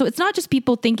do it. So it's not just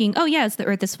people thinking, oh yes, the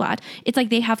earth is flat. It's like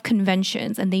they have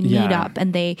conventions and they meet up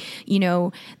and they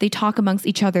talk amongst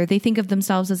each other. They think of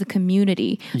themselves as a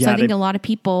community. So I think a lot of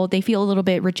people, they feel a little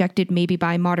bit rejected maybe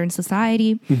by modern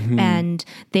society and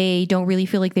they don't really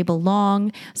feel like they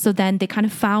belong. So then they kind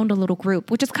of found a little group,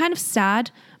 which is kind of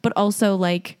sad, but also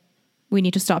like, we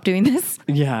need to stop doing this.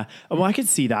 Yeah. Well, I could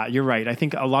see that. You're right. I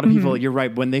think a lot of people, you're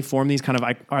right. When they form these kind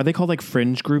of, are they called like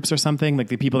fringe groups or something? Like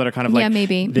the people that are kind of like,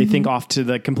 maybe. They think off to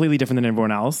the completely different than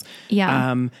everyone else.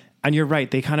 Yeah. And you're right.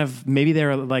 They kind of, maybe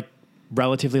they're like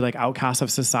relatively like outcasts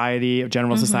of society, of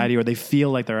general society, or they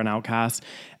feel like they're an outcast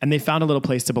and they found a little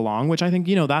place to belong, which I think,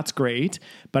 that's great.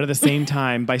 But at the same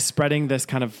time, by spreading this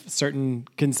kind of certain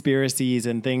conspiracies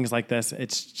and things like this,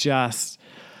 it's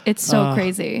so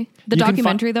crazy. The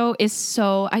documentary though is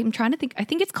so, I'm trying to think, I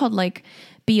think it's called like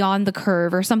Beyond the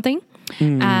Curve or something.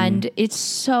 And it's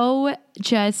so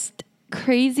just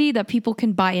crazy that people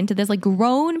can buy into this. Like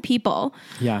grown people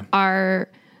are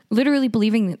literally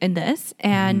believing in this.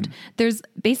 And there's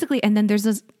basically, and then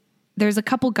there's a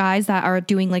couple guys that are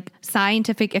doing like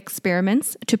scientific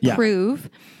experiments to prove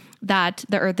that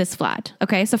the earth is flat.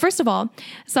 Okay. So first of all,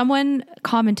 someone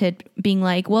commented being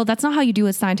like, well, that's not how you do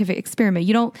a scientific experiment.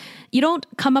 You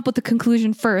don't come up with the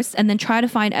conclusion first and then try to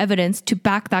find evidence to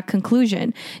back that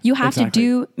conclusion. You have to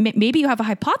do, maybe you have a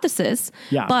hypothesis,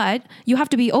 but you have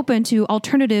to be open to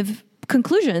alternative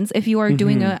conclusions if you are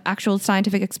doing an actual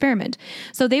scientific experiment.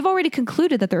 So they've already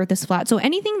concluded that the earth is flat. So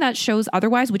anything that shows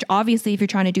otherwise, which obviously if you're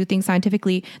trying to do things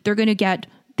scientifically, they're going to get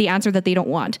the answer that they don't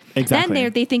want. Exactly.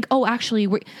 Then they think, oh, actually,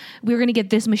 we're going to get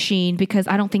this machine because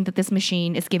I don't think that this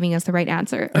machine is giving us the right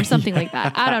answer or something like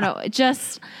that. I don't know.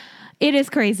 It is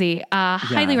crazy.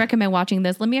 Highly recommend watching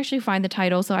this. Let me actually find the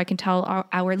title so I can tell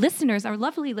our listeners, our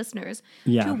lovely listeners,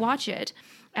 to watch it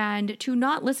and to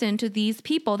not listen to these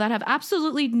people that have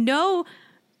absolutely no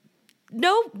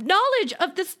knowledge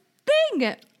of this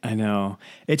thing. I know.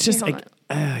 It's just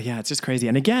it's just crazy.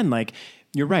 And again, like,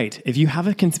 you're right. If you have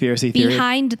a conspiracy theory...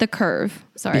 Behind the curve.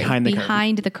 Sorry. Behind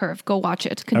the curve. Go watch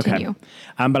it. Continue. Okay.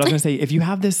 But I was going to say, if you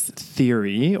have this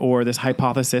theory or this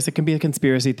hypothesis, it can be a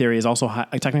conspiracy theory is also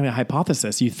technically a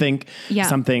hypothesis. You think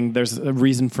there's a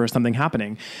reason for something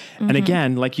happening. And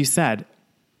again, like you said,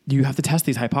 you have to test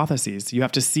these hypotheses. You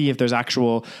have to see if there's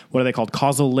actual, what are they called?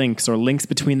 Causal links or links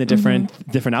between the different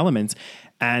elements.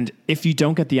 And if you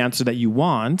don't get the answer that you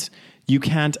want, you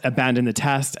can't abandon the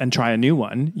test and try a new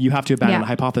one. You have to abandon the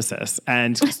hypothesis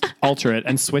and alter it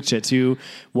and switch it to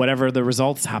whatever the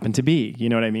results happen to be. You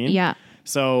know what I mean? Yeah.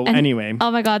 So anyway.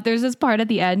 Oh my God, there's this part at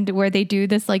the end where they do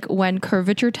this like when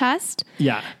curvature test.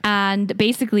 Yeah. And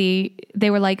basically they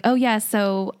were like, oh yeah,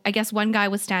 so I guess one guy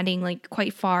was standing like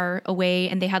quite far away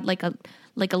and they had like a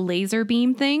laser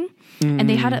beam thing. And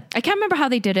they had I can't remember how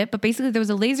they did it, but basically there was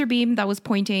a laser beam that was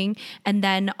pointing. And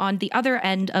then on the other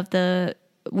end of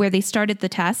where they started the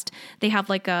test, they have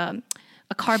like a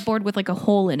cardboard with like a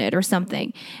hole in it or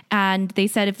something. And they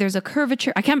said if there's a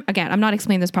curvature, I'm not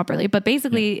explaining this properly, but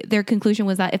basically their conclusion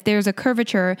was that if there's a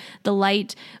curvature, the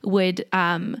light would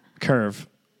curve.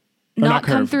 Not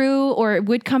come through, or it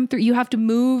would come through. You have to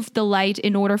move the light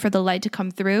in order for the light to come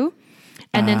through.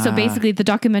 And then so basically the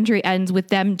documentary ends with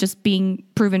them just being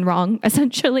proven wrong,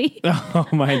 essentially. Oh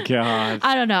my God.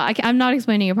 I don't know. I'm not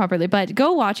explaining it properly, but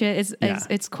go watch it.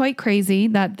 It's quite crazy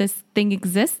that this thing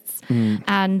exists.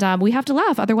 And we have to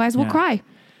laugh. Otherwise we'll cry.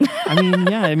 I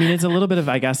mean, it's a little bit of,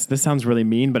 I guess this sounds really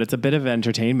mean, but it's a bit of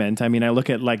entertainment. I mean, I look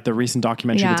at like the recent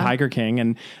documentary, The Tiger King,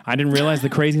 and I didn't realize the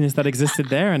craziness that existed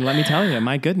there. And let me tell you,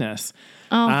 my goodness.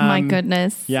 Oh my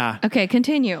goodness. Yeah. Okay,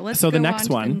 continue. Let's go the next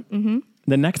one.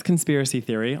 The next conspiracy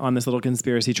theory on this little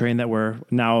conspiracy train that we're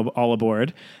now all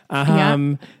aboard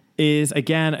is,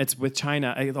 again, it's with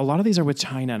China. A lot of these are with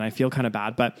China, and I feel kind of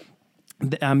bad, but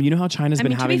you know how China's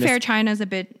been having to be fair, China's a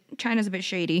bit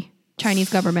shady. Chinese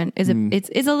government is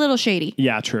it's a little shady.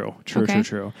 Yeah, true.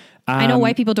 I know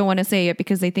white people don't want to say it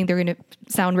because they think they're going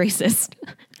to sound racist.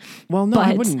 Well, no,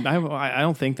 I wouldn't. I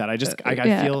don't think that.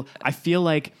 I feel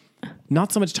like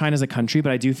not so much China as a country,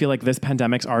 but I do feel like this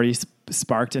pandemic's already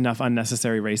sparked enough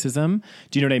unnecessary racism.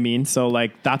 Do you know what I mean? So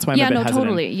like, that's why I'm a bit hesitant.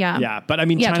 Totally. Yeah. Yeah. But I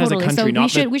mean, China as a country,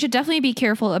 so we should definitely be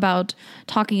careful about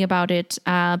talking about it,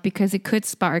 because it could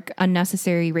spark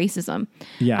unnecessary racism.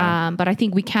 Yeah. But I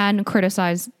think we can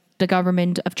criticize the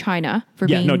government of China for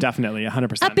being definitely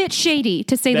 100%. a bit shady,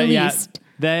 to say the least.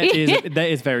 That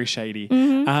is very shady.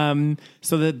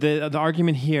 So the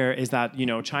argument here is that, you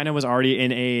know, China was already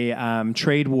in a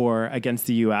trade war against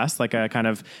the U.S., like a kind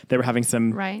of, they were having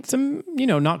some you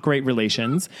know, not great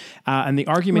relations. And the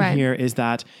argument here is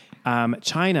that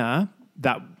China,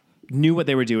 that knew what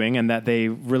they were doing and that they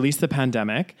released the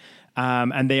pandemic,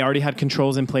 and they already had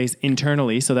controls in place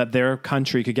internally so that their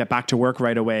country could get back to work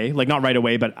right away. Like not right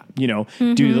away, but, you know,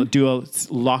 do a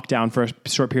lockdown for a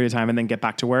short period of time and then get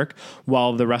back to work,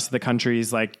 while the rest of the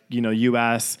countries, like, you know,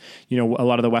 US, you know, a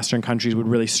lot of the Western countries would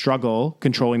really struggle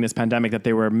controlling this pandemic that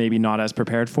they were maybe not as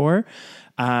prepared for.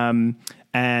 And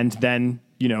then,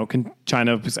 you know,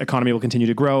 China's economy will continue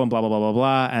to grow and blah, blah, blah, blah,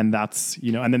 blah. And that's,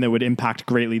 you know, and then they would impact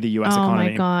greatly the US economy.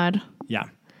 Oh my God. Yeah.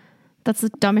 That's the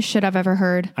dumbest shit I've ever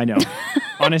heard. I know.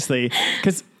 Honestly,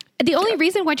 because the only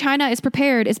reason why China is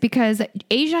prepared is because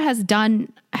Asia has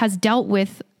dealt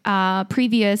with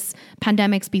previous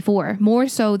pandemics before, more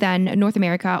so than North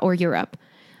America or Europe.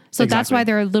 So that's why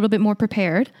they're a little bit more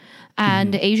prepared.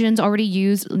 And Asians already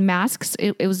use masks.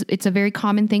 It's a very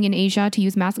common thing in Asia to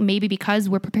use masks, maybe because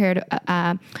we're prepared.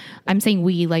 I'm saying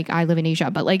we, like I live in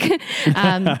Asia, but like,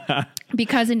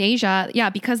 because in Asia,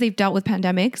 because they've dealt with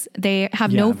pandemics, they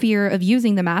have no fear of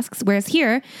using the masks. Whereas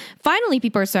here, finally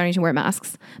people are starting to wear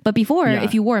masks. But before,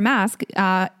 if you wore a mask,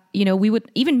 you know,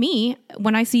 even me,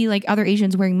 when I see like other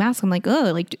Asians wearing masks, I'm like,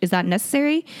 oh, like, is that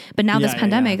necessary? But now this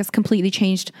pandemic has completely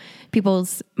changed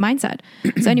people's mindset.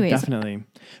 So anyways. Definitely.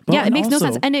 But it makes no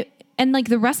sense. And like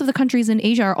the rest of the countries in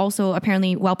Asia are also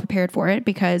apparently well prepared for it,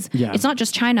 because it's not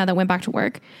just China that went back to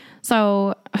work.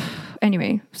 So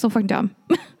anyway, so fucking dumb.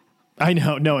 I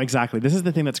know. No, exactly. This is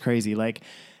the thing that's crazy. Like,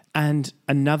 and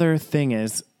another thing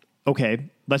is, okay,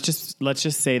 let's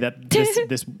just say that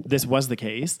this was the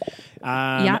case.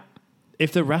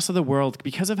 If the rest of the world,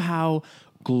 because of how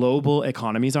global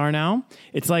economies are now,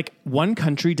 it's like one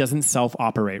country doesn't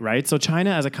self-operate, right? So China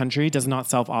as a country does not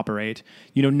self-operate.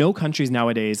 You know, no countries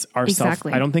nowadays are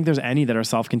I don't think there's any that are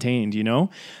self-contained, you know?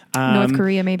 North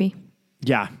Korea, maybe.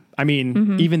 Yeah. I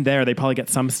mean, even there, they probably get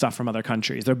some stuff from other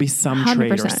countries. There'll be some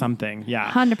trade or something. Yeah.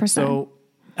 100%. So,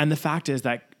 and the fact is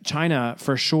that China,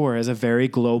 for sure, is a very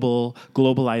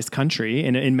globalized country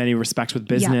in many respects with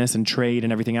business and trade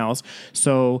and everything else.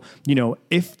 So, you know,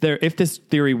 if this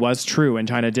theory was true and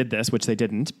China did this, which they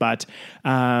didn't, but,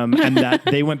 and that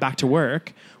they went back to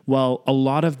work, well, a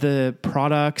lot of the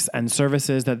products and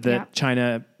services that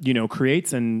China, you know,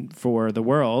 creates and for the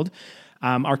world,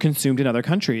 are consumed in other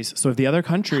countries. So if the other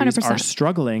countries 100%. are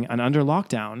struggling and under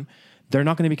lockdown, they're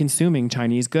not going to be consuming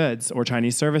Chinese goods or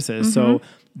Chinese services. So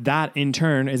that in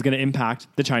turn is going to impact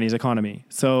the Chinese economy.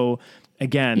 So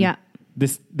again,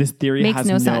 this theory makes has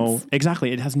no sense.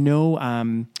 Exactly. It has no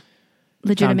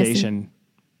legitimacy. Foundation.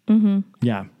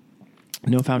 Yeah.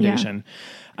 No foundation.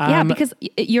 Yeah, because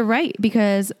you're right.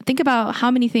 Because think about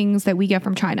how many things that we get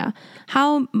from China.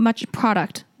 How much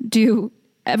product does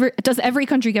every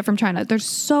country get from China? There's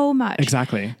so much.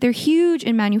 Exactly. They're huge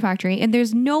in manufacturing, and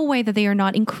there's no way that they are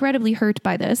not incredibly hurt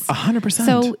by this. 100%.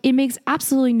 So it makes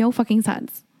absolutely no fucking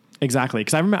sense. Exactly.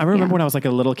 Because I remember when I was like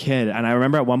a little kid, and I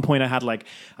remember at one point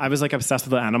I was like obsessed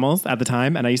with the animals at the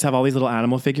time, and I used to have all these little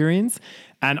animal figurines,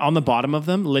 and on the bottom of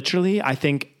them, literally, I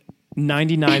think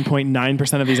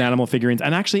 99.9% of these animal figurines,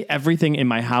 and actually everything in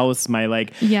my house, my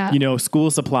you know, school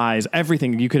supplies,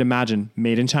 everything you could imagine,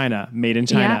 made in China, made in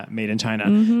China, made in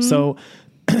China. So,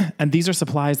 and these are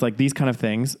supplies like these kind of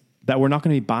things that we're not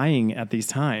going to be buying at these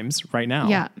times right now.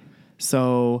 Yeah.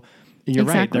 So you're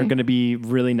right. They're going to be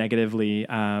really negatively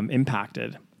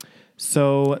impacted.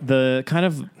 So the kind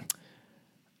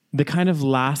of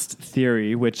last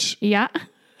theory, which I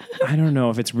don't know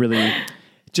if it's really...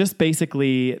 Just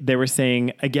basically, they were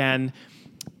saying, again,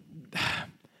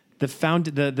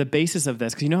 the basis of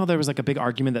this, because you know how there was like a big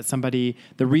argument that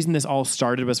the reason this all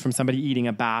started was from somebody eating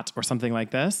a bat or something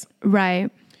like this. Right.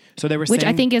 So they were saying... Which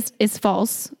I think is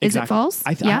false. Exactly. Is it false?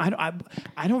 I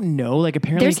don't know. Like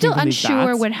apparently they're still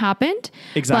unsure what happened.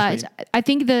 Exactly. But I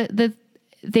think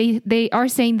they are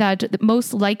saying that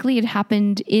most likely it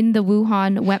happened in the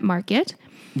Wuhan wet market.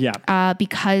 Yeah.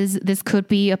 Because this could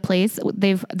be a place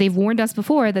they've warned us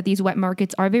before that these wet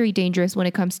markets are very dangerous when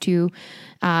it comes to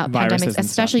pandemics,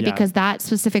 especially because that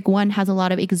specific one has a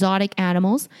lot of exotic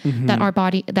animals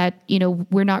that you know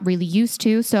we're not really used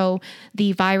to. So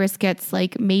the virus gets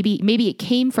like maybe it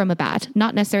came from a bat,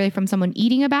 not necessarily from someone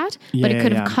eating a bat, but it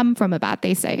could have come from a bat,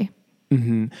 they say.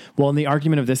 Well, and the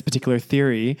argument of this particular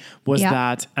theory was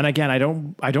that, and again, I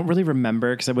don't really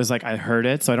remember because it was like I heard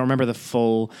it, so I don't remember the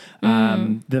full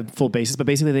basis. But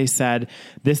basically, they said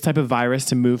this type of virus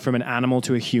to move from an animal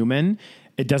to a human,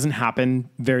 it doesn't happen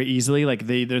very easily. Like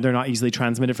they're not easily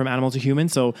transmitted from animal to human.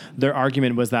 So their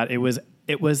argument was that it was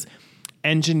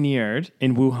engineered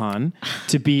in Wuhan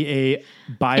to be a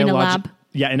biological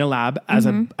in a lab as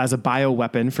a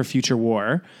bioweapon for future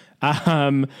war.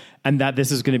 And that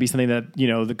this is going to be something that, you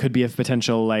know, that could be of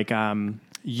potential like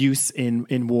use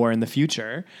in war in the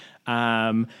future.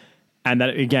 And that,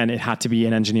 again, it had to be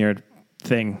an engineered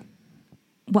thing.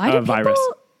 Why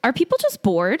are people just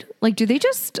bored? Like, do they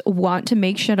just want to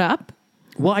make shit up?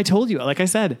 Well, I told you, like I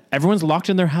said, everyone's locked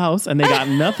in their house and they got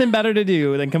nothing better to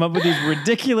do than come up with these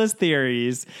ridiculous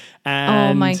theories.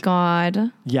 And oh my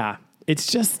God. Yeah. It's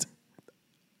just,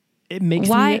 it makes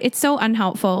it's so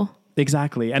unhelpful.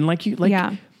 Exactly. And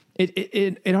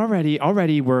it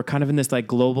already we're kind of in this like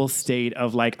global state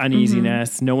of like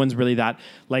uneasiness. No one's really that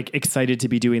like excited to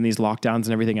be doing these lockdowns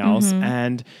and everything else.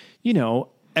 And, you know,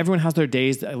 everyone has their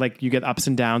days, like you get ups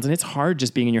and downs, and it's hard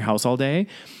just being in your house all day.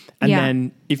 And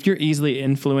then if you're easily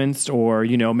influenced, or,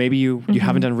 you know, maybe you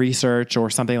haven't done research or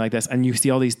something like this, and you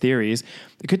see all these theories,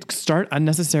 it could start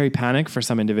unnecessary panic for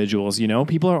some individuals. You know,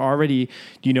 people are already,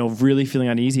 you know, really feeling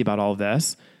uneasy about all of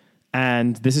this.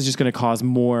 And this is just going to cause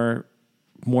more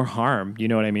harm. You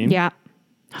know what I mean? Yeah.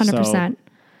 100%.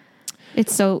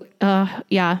 It's so,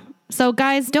 yeah. So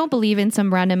guys, don't believe in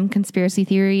some random conspiracy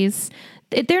theories.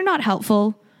 They're not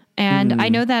helpful. And I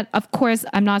know that, of course,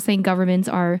 I'm not saying governments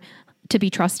are to be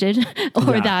trusted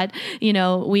or that, you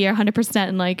know, we are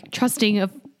 100% like trusting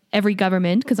of every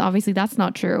government, because obviously that's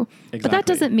not true. Exactly. But that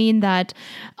doesn't mean that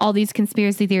all these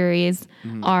conspiracy theories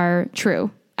are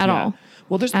true at all.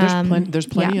 Well, there's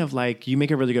plenty of like, you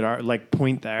make a really good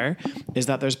point there, is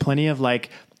that there's plenty of like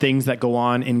things that go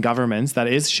on in governments that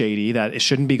is shady, that it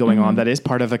shouldn't be going on, that is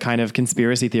part of a kind of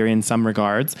conspiracy theory in some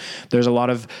regards. There's a lot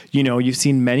of, you know, you've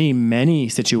seen many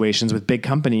situations with big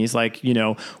companies, like, you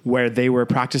know, where they were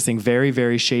practicing very,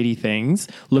 very shady things.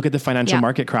 Look at the financial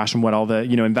market crash and what all the,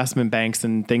 you know, investment banks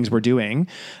and things were doing.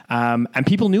 And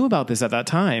people knew about this at that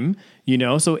time.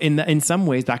 So in some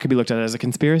ways that could be looked at as a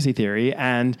conspiracy theory,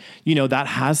 and that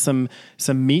has some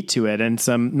meat to it, and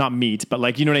some, not meat, but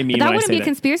like, you know what I mean? But that wouldn't be a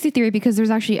conspiracy theory because there's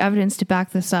actually evidence to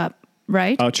back this up,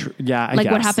 right? Oh, yeah. I like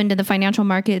guess. What happened in the financial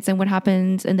markets and what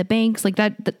happened in the banks, like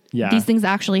that. These things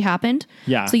actually happened.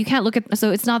 Yeah. So you can't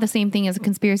so it's not the same thing as a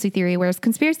conspiracy theory. Whereas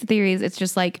conspiracy theories, it's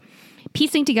just like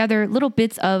piecing together little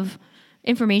bits of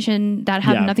information that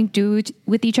have nothing to do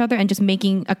with each other and just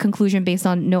making a conclusion based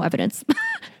on no evidence.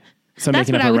 So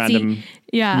that's making up a random.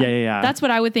 Yeah. That's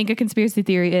what I would think a conspiracy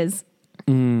theory is.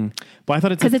 But I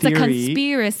thought it's a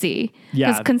conspiracy.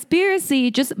 Yeah. Because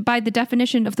conspiracy, just by the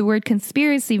definition of the word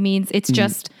conspiracy, means it's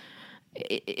just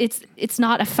it's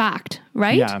not a fact,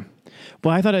 right? Yeah.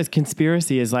 Well, I thought as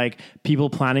conspiracy is like people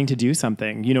planning to do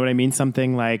something. You know what I mean?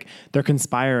 Something like they're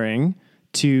conspiring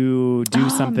to do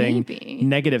something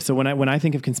negative. So when I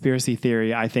think of conspiracy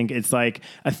theory, I think it's like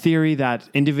a theory that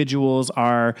individuals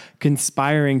are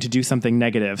conspiring to do something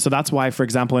negative. So that's why, for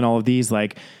example, in all of these,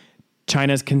 like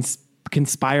China's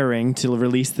conspiring to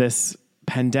release this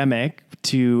pandemic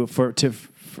for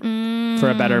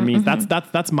a better means.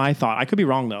 That's my thought. I could be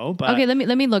wrong though. But okay, let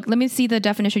me look. Let me see the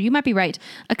definition. You might be right.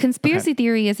 A conspiracy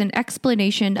theory is an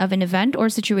explanation of an event or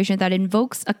situation that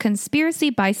invokes a conspiracy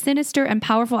by sinister and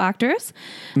powerful actors,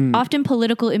 often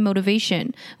political in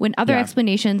motivation, when other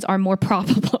explanations are more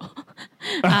probable.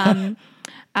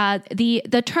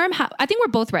 The term, I think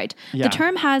we're both right. Yeah. The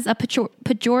term has a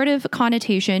pejorative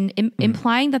connotation,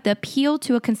 implying that the appeal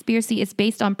to a conspiracy is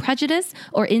based on prejudice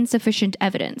or insufficient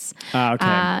evidence.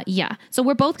 Okay. Yeah. So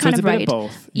we're both kind of right. Bit of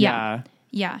both. Yeah.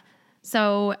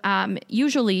 So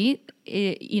usually,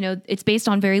 it's based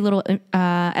on very little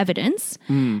evidence,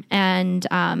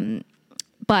 and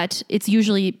but it's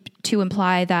usually to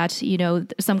imply that,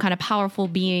 some kind of powerful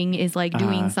being is like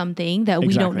doing something that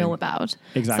we don't know about.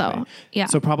 Exactly. So, yeah.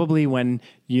 So probably when,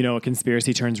 a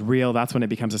conspiracy turns real, that's when it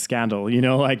becomes a scandal,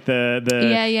 like the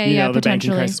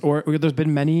banking crisis, or there's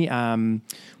been many,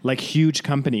 like huge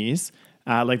companies.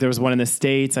 Like there was one in the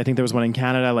States, I think there was one in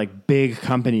Canada, like big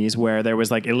companies where there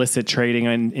was like illicit trading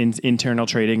and internal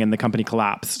trading and the company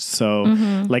collapsed. So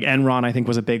like Enron, I think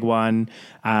was a big one.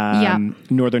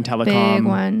 Northern Telecom. Big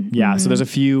one. Yeah. So there's a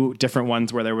few different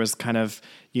ones where there was kind of,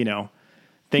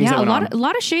 things that went on. A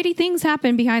lot of shady things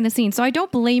happen behind the scenes. So I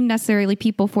don't blame necessarily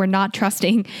people for not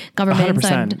trusting governments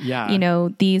and,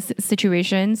 these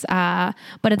situations.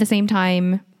 But at the same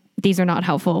time, these are not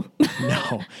helpful.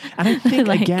 No. And I think,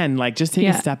 again, like just take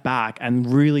a step back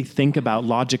and really think about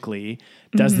logically,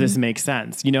 does this make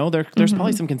sense? There's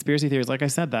probably some conspiracy theories, like I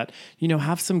said, that,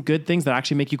 have some good things that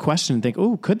actually make you question and think,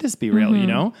 oh, could this be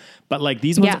real, But like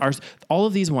these ones are, all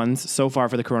of these ones so far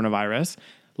for the coronavirus,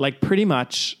 like pretty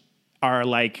much are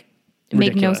like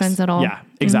ridiculous. Make no sense at all. Yeah,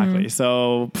 exactly.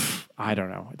 So I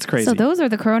don't know. It's crazy. So those are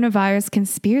the coronavirus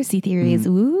conspiracy theories.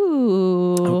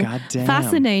 Ooh. Oh, goddamn.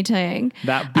 Fascinating.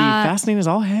 That'd be fascinating as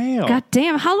all hell.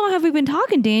 Goddamn. How long have we been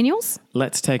talking, Daniels?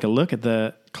 Let's take a look at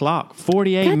the clock.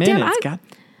 48 minutes.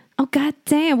 Oh,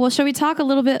 goddamn. Well, shall we talk a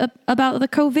little bit about the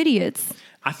Covidiots?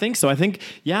 I think so. I think,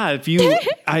 if you,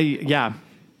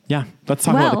 Yeah, let's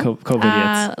talk about the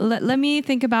Covidiots. Let me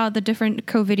think about the different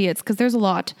Covidiots, because there's a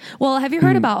lot. Well, have you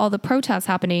heard about all the protests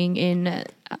happening in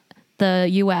the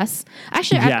U.S.?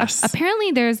 Actually, yes.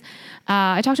 Apparently there's.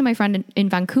 I talked to my friend in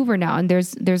Vancouver now, and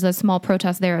there's a small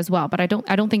protest there as well, but I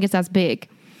don't think it's as big.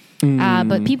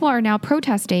 But people are now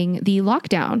protesting the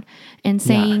lockdown and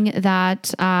saying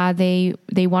that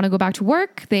they want to go back to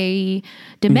work. They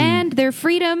demand their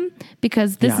freedom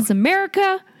because this is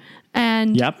America.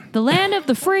 And the land of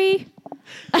the free.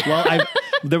 Well,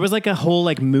 there was like a whole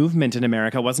like movement in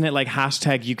America, wasn't it? Like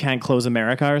hashtag you can't close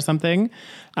America or something.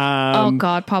 Oh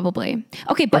God, probably.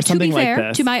 Okay, but to be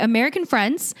fair, to my American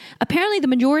friends, apparently the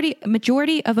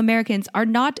majority of Americans are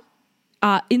not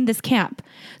in this camp.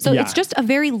 So it's just a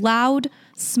very loud,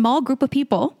 small group of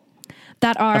people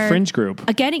that are a fringe group.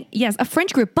 A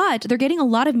fringe group, but they're getting a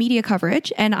lot of media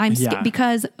coverage, and I'm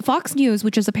because Fox News,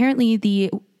 which is apparently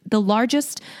the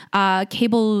largest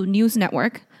cable news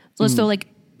network. So like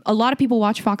a lot of people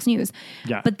watch Fox News,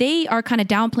 but they are kind of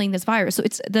downplaying this virus. So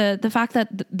it's the fact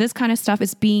that this kind of stuff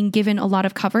is being given a lot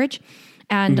of coverage.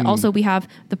 And also we have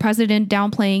the president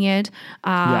downplaying it,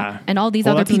 and all these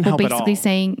other people basically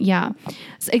saying,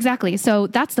 so exactly. So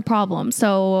that's the problem.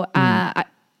 So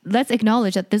let's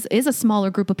acknowledge that this is a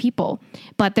smaller group of people,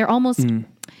 but they're almost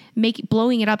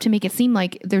blowing it up to make it seem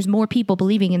like there's more people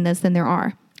believing in this than there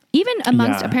are. Even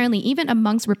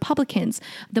amongst Republicans,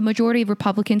 the majority of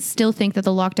Republicans still think that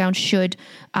the lockdown should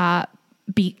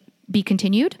be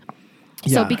continued.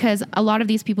 So because a lot of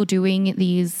these people doing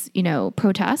these,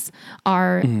 protests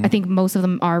are, I think most of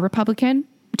them are Republican,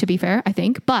 to be fair, I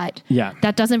think. But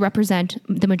that doesn't represent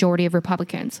the majority of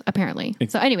Republicans, apparently.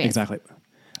 So anyways. Exactly.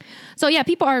 So yeah,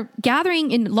 people are gathering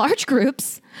in large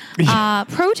groups,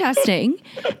 protesting,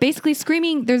 basically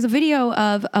screaming. There's a video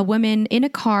of a woman in a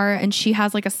car and she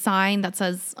has like a sign that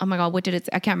says, oh my God, what did it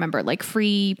say? I can't remember, like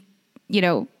free,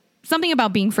 something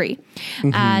about being free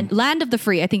and land of the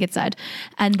free, I think it said.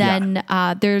 And then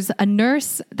there's a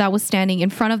nurse that was standing in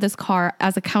front of this car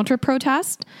as a counter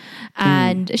protest.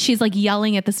 And she's like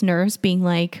yelling at this nurse being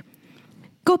like,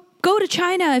 go to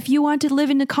China if you want to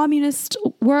live in a communist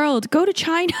world. Go to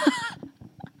China.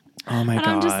 Oh my God. And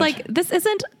I'm just like, this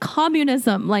isn't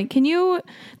communism. Like, this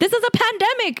is a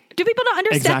pandemic. Do people not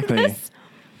understand this?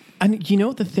 And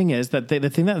the thing is that the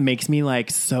thing that makes me like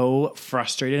so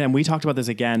frustrated, and we talked about this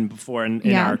again before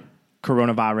in our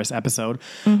coronavirus episode,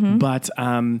 but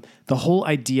the whole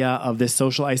idea of this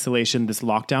social isolation, this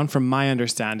lockdown, from my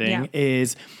understanding,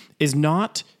 is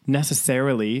not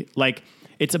necessarily like,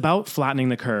 it's about flattening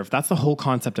the curve. That's the whole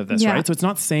concept of this, right? So it's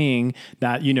not saying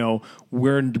that,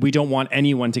 we don't want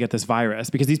anyone to get this virus,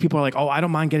 because these people are like, oh, I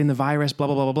don't mind getting the virus, blah,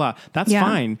 blah, blah, blah, blah. That's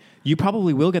fine. You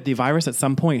probably will get the virus at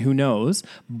some point. Who knows?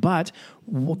 But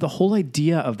the whole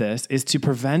idea of this is to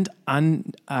prevent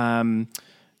prevent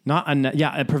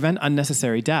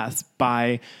unnecessary deaths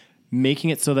by making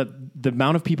it so that the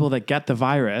amount of people that get the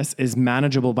virus is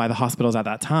manageable by the hospitals at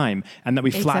that time, and that we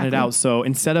flatten it out. So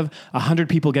instead of 100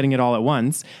 people getting it all at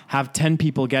once, have 10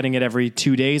 people getting it every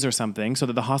 2 days or something, so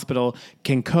that the hospital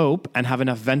can cope and have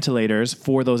enough ventilators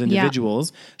for those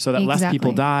individuals, so that less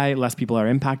people die, less people are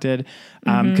impacted.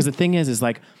 Because the thing is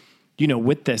like,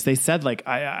 with this, they said like,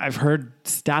 I've heard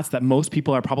stats that most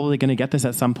people are probably going to get this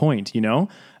at some point,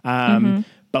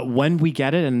 But when we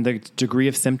get it and the degree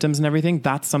of symptoms and everything,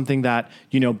 that's something that,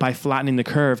 by flattening the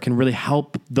curve can really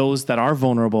help those that are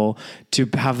vulnerable to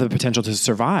have the potential to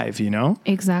survive,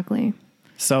 Exactly.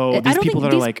 So these people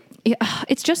that are like...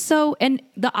 It's just so... And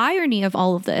the irony of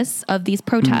all of this, of these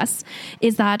protests,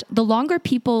 is that the longer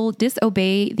people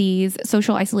disobey these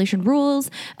social isolation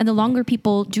rules and the longer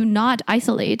people do not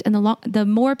isolate and the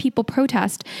more people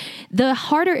protest, the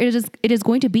harder it is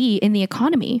going to be in the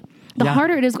economy. The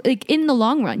harder it is, like, in the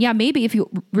long run. Yeah, maybe if you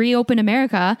reopen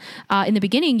America, in the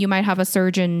beginning, you might have a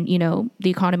surge in, the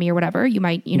economy or whatever. You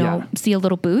might, see a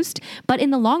little boost. But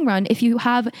in the long run, if you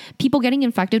have people getting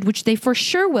infected, which they for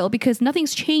sure will, because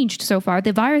nothing's changed so far,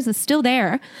 the virus is still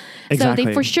there. Exactly. So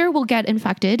they for sure will get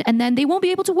infected and then they won't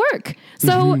be able to work.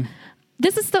 So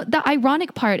this is the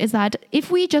ironic part, is that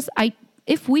if we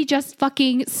just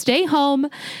fucking stay home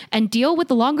and deal with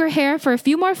the longer hair for a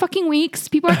few more fucking weeks,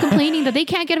 people are complaining that they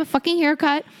can't get a fucking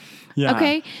haircut. Yeah.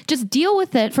 Okay. Just deal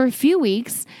with it for a few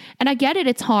weeks. And I get it.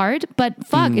 It's hard, but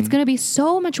fuck, it's going to be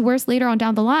so much worse later on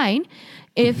down the line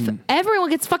if everyone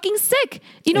gets fucking sick.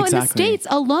 In the States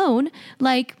alone,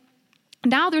 like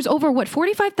now there's over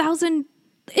 45,000.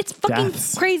 It's fucking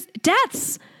crazy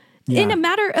deaths. In a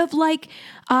matter of like,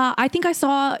 I think I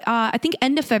saw,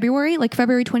 end of February, like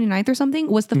February 29th or something,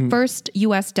 was the first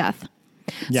US death.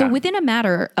 So within a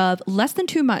matter of less than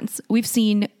 2 months, we've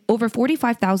seen over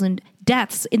 45,000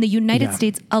 deaths in the United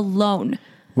States alone.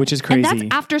 Which is crazy. And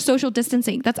that's after social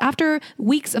distancing. That's after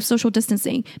weeks of social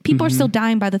distancing. People are still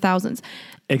dying by the thousands.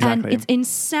 Exactly. And it's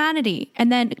insanity.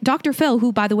 And then Dr. Phil,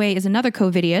 who, by the way, is another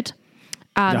Covidiot.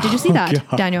 Did you see that,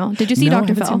 God. Daniel? Did you see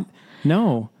Dr. Phil?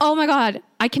 No. Oh my God.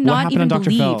 I cannot even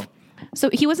believe. Phil? So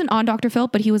he wasn't on Dr. Phil,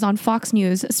 but he was on Fox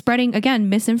News spreading, again,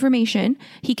 misinformation.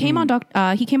 He came on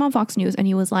Fox News and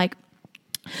he was like,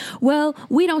 well,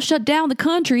 we don't shut down the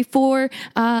country for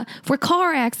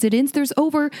car accidents. There's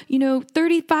over,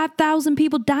 35,000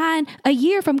 people dying a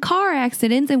year from car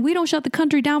accidents, and we don't shut the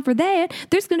country down for that.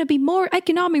 There's going to be more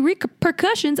economic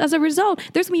repercussions as a result.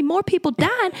 There's going to be more people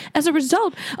dying as a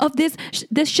result of this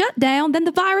shutdown than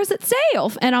the virus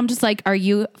itself. And I'm just like, are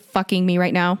you fucking me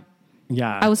right now?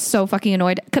 Yeah. I was so fucking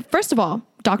annoyed. First of all,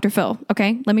 Dr. Phil,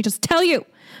 okay? Let me just tell you.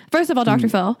 First of all, Dr.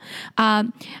 Phil,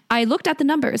 I looked at the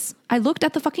numbers. I looked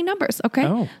at the fucking numbers, okay?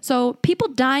 Oh. So people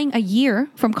dying a year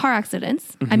from car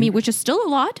accidents, I mean, which is still a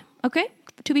lot, okay?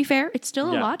 To be fair, it's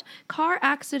still a lot. Car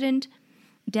accident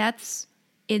deaths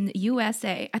in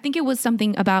USA, I think it was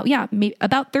something about,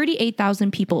 about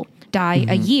 38,000 people die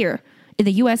a year in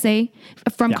the USA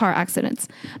from car accidents.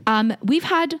 We've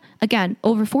had, again,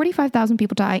 over 45,000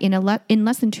 people die in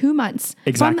less than 2 months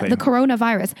from the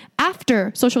coronavirus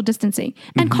after social distancing.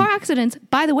 And car accidents,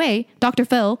 by the way, Dr.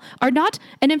 Phil, are not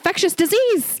an infectious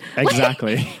disease.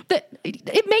 Exactly.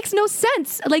 It makes no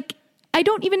sense. Like, I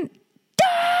don't even...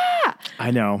 I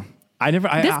know.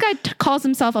 This guy calls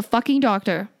himself a fucking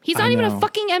doctor. He's not even a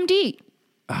fucking MD.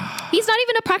 He's not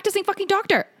even a practicing fucking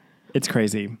doctor. It's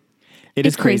crazy.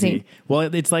 It's crazy. Well,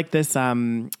 it's like this.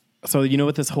 So,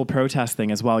 with this whole protest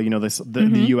thing as well,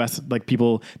 the U.S., like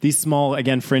people, these small,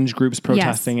 again, fringe groups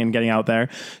protesting and getting out there.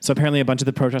 So apparently a bunch of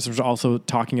the protesters are also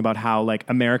talking about how like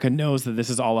America knows that this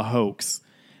is all a hoax.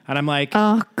 And I'm like,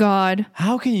 oh God,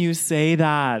 how can you say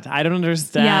that? I don't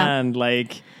understand.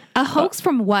 Like a hoax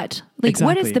from what? Like exactly.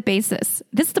 What is the basis?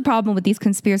 This is the problem with these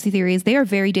conspiracy theories. They are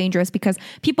very dangerous because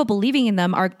people believing in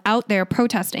them are out there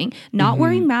protesting, not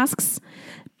wearing masks,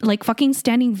 like fucking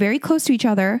standing very close to each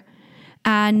other.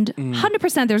 And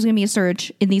 100% there's going to be a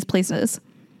surge in these places.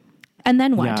 And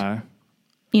then what?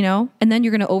 Yeah. And then you're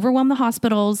going to overwhelm the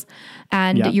hospitals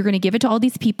and you're going to give it to all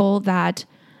these people that,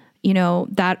 you're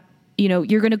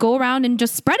going to go around and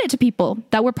just spread it to people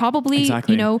that were probably,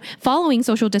 following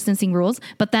social distancing rules.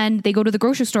 But then they go to the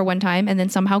grocery store one time and then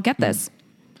somehow get this.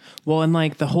 Well, and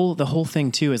like the whole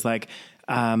thing too is like,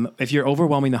 if you're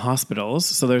overwhelming the hospitals,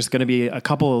 so there's going to be a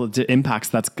couple of impacts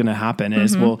that's going to happen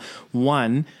is, well,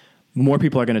 one, more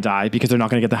people are going to die because they're not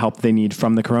going to get the help they need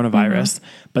from the coronavirus.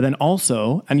 But then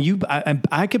also, and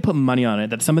I could put money on it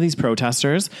that some of these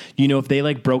protesters, if they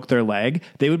like broke their leg,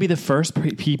 they would be the first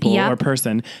people or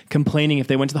person complaining if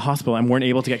they went to the hospital and weren't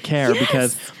able to get care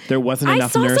because there wasn't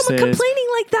enough nurses. I saw someone complaining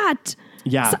like that.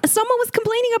 Yeah. Someone was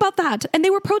complaining about that and they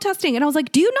were protesting. And I was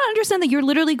like, do you not understand that you're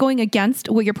literally going against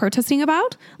what you're protesting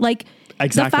about? Like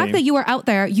the fact that you are out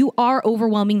there, you are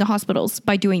overwhelming the hospitals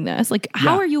by doing this. Like,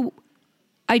 how are you...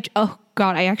 oh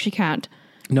God, I actually can't.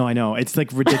 No, I know. It's like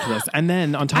ridiculous. And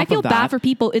then on top of that, I feel bad for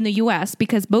people in the US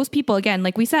because most people, again,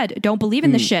 like we said, don't believe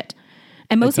in this shit.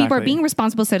 And most people are being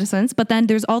responsible citizens. But then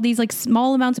there's all these like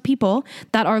small amounts of people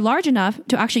that are large enough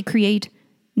to actually create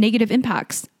negative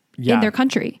impacts in their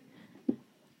country.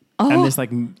 And this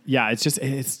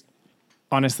it's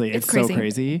honestly, it's so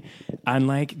crazy. And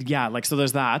so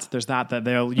there's that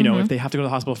they'll, if they have to go to the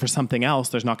hospital for something else,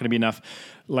 there's not going to be enough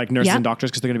like nurses and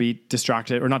doctors because they're going to be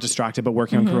distracted or not distracted, but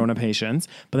working on corona patients.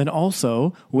 But then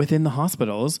also within the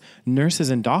hospitals, nurses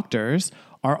and doctors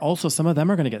are also, some of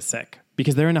them are going to get sick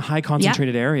because they're in a high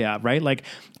concentrated area, right? Like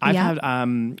I've had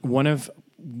one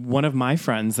of my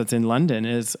friends that's in London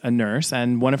is a nurse,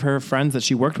 and one of her friends that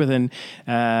she worked with in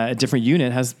a different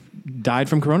unit has died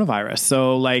from coronavirus.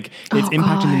 So like it's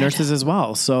impacting the nurses as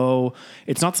well. So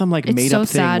it's not some like made up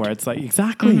thing where it's like,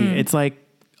 it's like,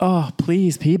 oh,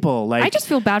 please people. Like, I just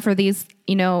feel bad for these,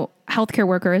 healthcare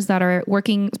workers that are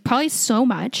working probably so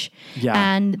much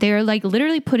and they're like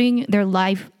literally putting their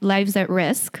lives at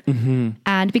risk.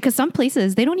 And because some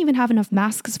places, they don't even have enough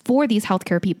masks for these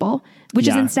healthcare people, which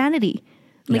is insanity.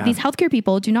 Like these healthcare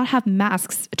people do not have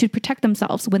masks to protect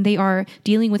themselves when they are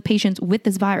dealing with patients with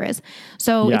this virus.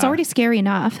 So it's already scary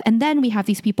enough. And then we have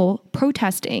these people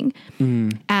protesting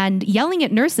and yelling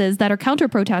at nurses that are counter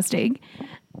protesting.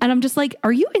 And I'm just like,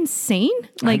 are you insane?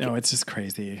 Like, I know, it's just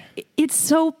crazy. It's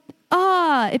so,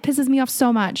 it pisses me off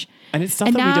so much. And it's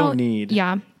stuff that we don't need.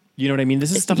 Yeah. You know what I mean?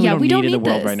 This is stuff that we don't need in the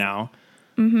world right now.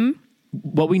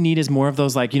 What we need is more of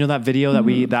those, like, that video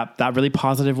that that really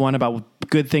positive one about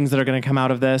good things that are going to come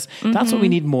out of this. That's what we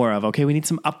need more of. Okay. We need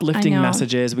some uplifting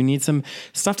messages. We need some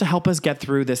stuff to help us get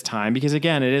through this time, because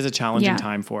again, it is a challenging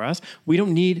time for us. We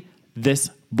don't need this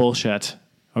bullshit.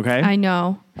 Okay. I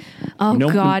know. Oh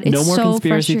God. It's no more so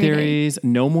conspiracy theories,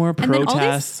 no more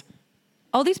protests.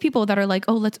 All these people that are like,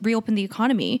 oh, let's reopen the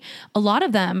economy. A lot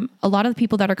of the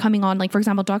people that are coming on, like for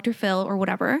example, Dr. Phil or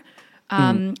whatever,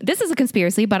 this is a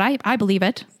conspiracy, but I believe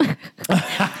it.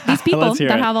 These people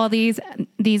that have all these,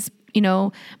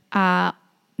 how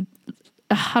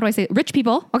do I say it? Rich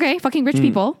people. Okay. Fucking rich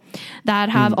people that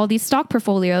have all these stock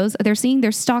portfolios. They're seeing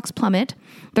their stocks plummet.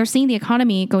 They're seeing the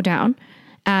economy go down.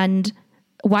 And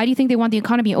why do you think they want the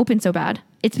economy open so bad?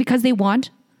 It's because they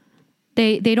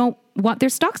don't want their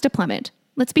stocks to plummet.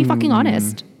 Let's be fucking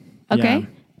honest. Okay. Yeah.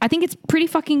 I think it's pretty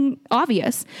fucking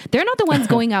obvious. They're not the ones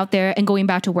going out there and going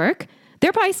back to work.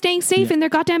 They're probably staying safe in their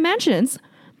goddamn mansions,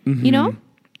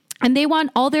 and they want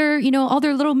all their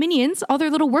little minions, all their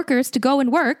little workers to go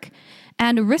and work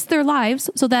and risk their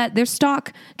lives so that their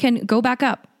stock can go back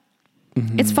up.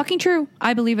 It's fucking true.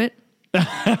 I believe it.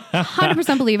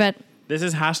 100% believe it. This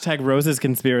is #Rose's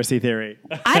conspiracy theory.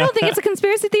 I don't think it's a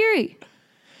conspiracy theory.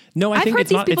 No, I've heard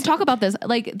these people talk about this.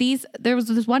 Like there was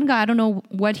this one guy, I don't know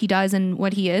what he does and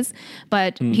what he is,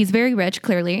 but he's very rich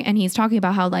clearly. And he's talking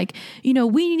about how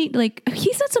we need,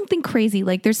 he said something crazy.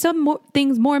 Like there's some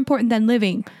things more important than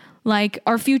living, like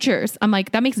our futures. I'm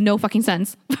like, that makes no fucking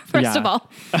sense. First of all,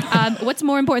 what's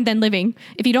more important than living?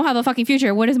 If you don't have a fucking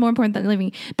future, what is more important than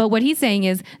living? But what he's saying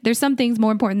is there's some things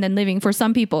more important than living for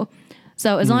some people.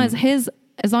 So as long as his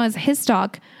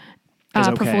stock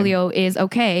portfolio is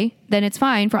okay, then it's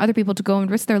fine for other people to go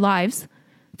and risk their lives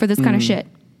for this kind of shit.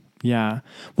 Yeah.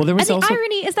 Well, there was And the also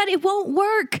irony is that it won't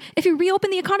work. If you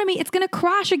reopen the economy, it's going to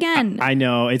crash again. I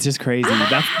know. It's just crazy.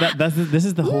 This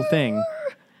is the whole thing.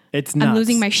 It's nuts. I'm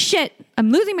losing my shit. I'm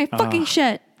losing my fucking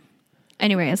shit.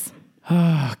 Anyways.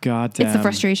 Oh, God damn. It's the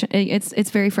frustration.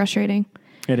 It's very frustrating.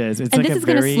 It is. It's and like this is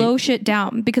going to slow shit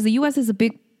down because the U.S. is a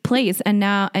big place. And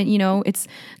it's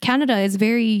Canada is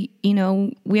very,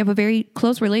 we have a very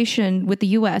close relation with the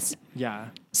U.S. Yeah.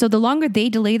 So the longer they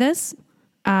delay this,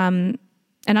 and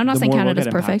I'm not saying Canada's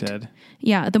perfect. Impacted.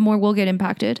 Yeah, the more we'll get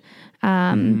impacted.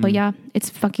 But yeah, it's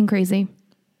fucking crazy.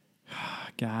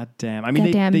 God damn. I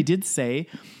mean, they did say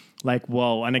like,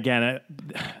 whoa. And again,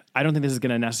 I don't think this is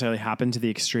going to necessarily happen to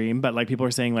the extreme, but like people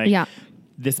are saying like,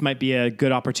 this might be a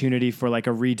good opportunity for like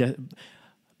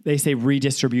they say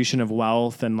redistribution of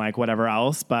wealth and like whatever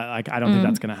else, but like, I don't think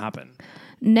that's going to happen.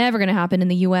 Never going to happen in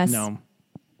the U.S. No.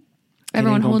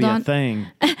 Everyone hold on. Thing.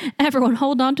 Everyone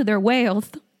hold on to their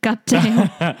wealth. God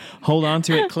damn. Hold on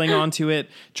to it, cling on to it,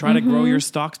 try to grow your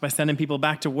stocks by sending people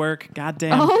back to work. God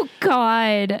damn. Oh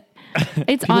God.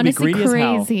 It's honestly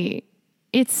crazy.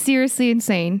 It's seriously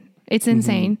insane. It's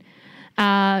insane.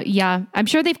 Yeah. I'm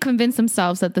sure they've convinced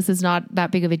themselves that this is not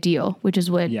that big of a deal, which is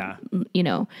what, I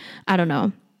don't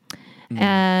know.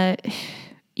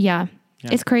 Yeah.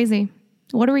 It's crazy.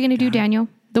 What are we going to do, Daniel?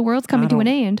 The world's coming to an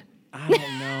end. I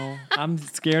don't know. I'm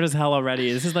scared as hell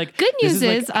already. This is like good news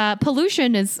is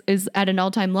pollution is at an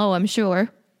all-time low, I'm sure.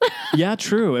 Yeah,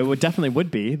 true. It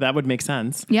would be. That would make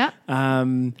sense. Yeah.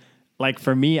 Like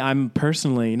for me, I'm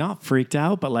personally not freaked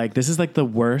out, but like this is like the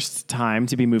worst time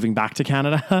to be moving back to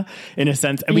Canada in a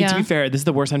sense. I mean, to be fair, this is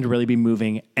the worst time to really be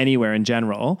moving anywhere in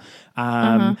general.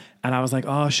 And I was like,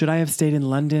 oh, should I have stayed in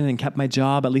London and kept my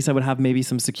job? At least I would have maybe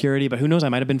some security, but who knows? I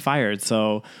might have been fired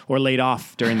or laid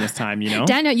off during this time,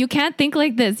 Daniel, you can't think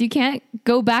like this. You can't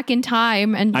go back in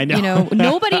time and,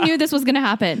 nobody knew this was going to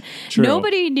happen. True.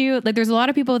 Nobody knew, like there's a lot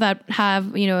of people that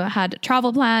have, had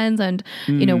travel plans and,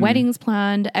 weddings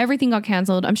planned. Everything got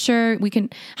canceled. I'm sure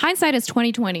hindsight is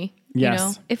 2020.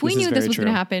 Yes, if we knew this was going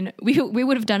to happen, we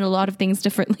would have done a lot of things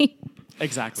differently.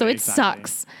 Exactly. So it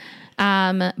sucks.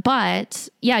 But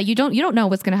yeah, you don't know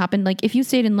what's going to happen. Like if you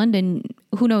stayed in London,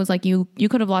 who knows? Like you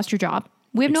could have lost your job.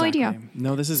 We have no idea.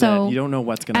 No, this is it. You don't know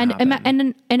what's going to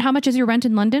happen. And how much is your rent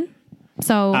in London?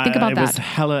 So think about that. It was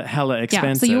hella expensive.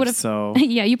 Yeah, so you would have.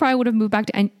 Yeah, you probably would have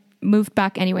moved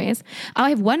back anyways. I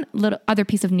have one little other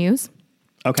piece of news.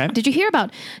 Okay. Did you hear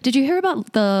about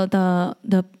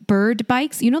the bird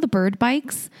bikes? You know the bird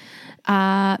bikes?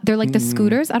 They're like the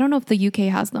scooters. I don't know if the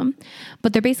UK has them,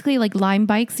 but they're basically like Lime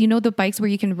bikes. You know the bikes where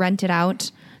you can rent it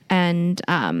out and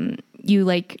you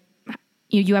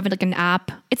have like an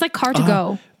app. It's like car to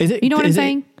go. Is it? You know what I'm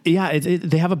saying? Yeah,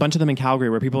 they have a bunch of them in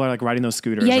Calgary where people are like riding those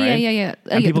scooters. Yeah, right? yeah.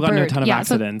 And people got in a ton of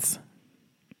accidents.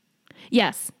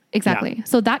 Yes, exactly. Yeah.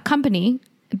 So that company,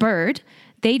 Bird,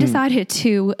 they decided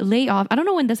to lay off. I don't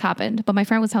know when this happened, but my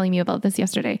friend was telling me about this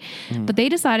yesterday. But they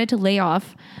decided to lay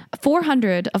off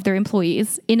 400 of their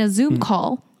employees in a Zoom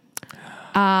call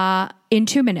in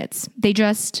 2 minutes. They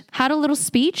just had a little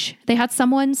speech. They had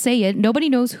someone say it. Nobody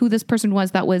knows who this person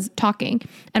was that was talking.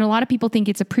 And a lot of people think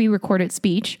it's a pre-recorded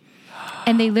speech.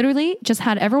 And they literally just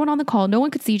had everyone on the call. No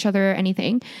one could see each other or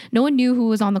anything. No one knew who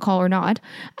was on the call or not.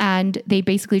 And they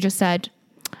basically just said,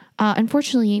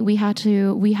 unfortunately, we have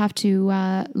to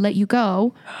let you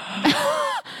go.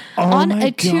 Oh my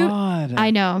God.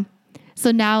 I know.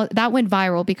 So now that went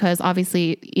viral because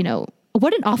obviously,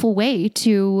 what an awful way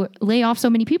to lay off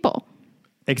so many people.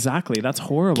 Exactly. That's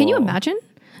horrible. Can you imagine?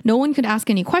 No one could ask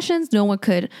any questions. No one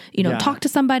could, talk to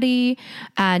somebody,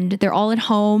 and they're all at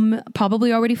home,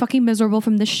 probably already fucking miserable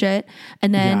from this shit.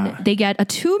 And then they get a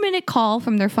 2-minute call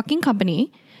from their fucking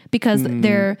company because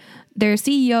their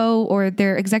CEO or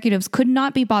their executives could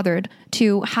not be bothered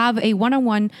to have a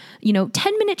one-on-one,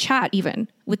 10-minute chat even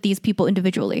with these people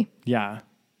individually. Yeah.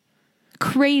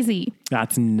 Crazy.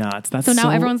 That's nuts. So now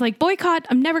everyone's like, boycott.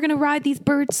 I'm never going to ride these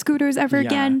bird scooters ever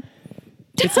again.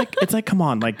 It's like, come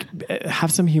on, like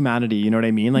have some humanity. You know what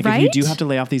I mean? Like if you do have to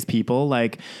lay off these people,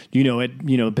 like,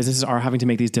 businesses are having to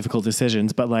make these difficult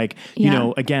decisions, but like,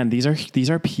 again, these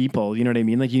are people, you know what I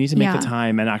mean? Like you need to make the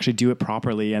time and actually do it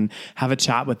properly and have a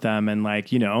chat with them. And like,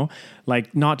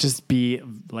 like not just be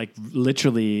like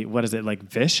literally, what is it? Like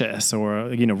vicious or,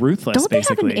 ruthless. Don't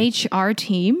basically. They have an HR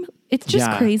team? It's just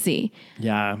crazy.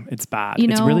 Yeah. It's bad.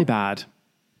 It's really bad.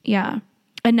 Yeah.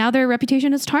 And now their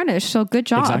reputation is tarnished. So good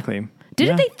job. Exactly.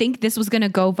 Didn't they think this was going to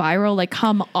go viral? Like,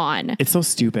 come on. It's so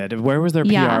stupid. Where was their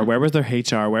PR? Yeah. Where was their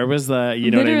HR? Where was the, you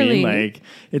know Literally. what I mean? Like,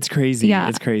 it's crazy. Yeah.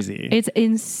 It's crazy. It's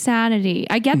insanity.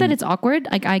 I get that it's awkward.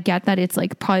 Like, I get that it's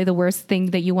like probably the worst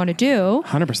thing that you want to do.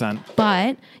 100%.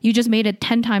 But you just made it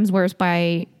 10 times worse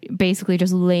by basically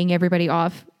just laying everybody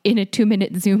off in a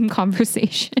 2-minute Zoom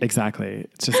conversation. Exactly.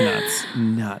 It's just nuts.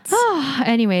 Nuts.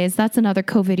 Anyways, that's another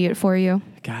Covidiot for you.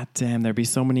 God damn, there'd be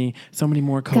so many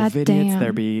more Covidiots.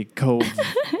 There'd be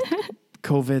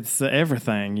COVID's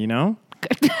everything, you know?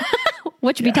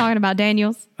 What you be talking about,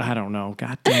 Daniels? I don't know.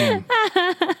 God damn.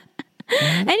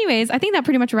 Anyways, I think that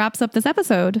pretty much wraps up this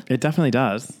episode. It definitely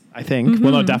does. I think.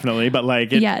 Well, not definitely, but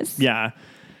like, Yes. Yeah.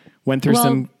 Went through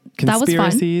some conspiracies. That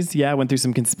was fun. Yeah, went through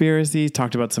some conspiracies,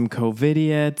 talked about some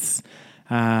Covidiots.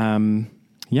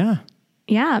 Yeah.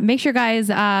 Yeah, make sure guys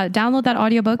download that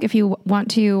audiobook if you want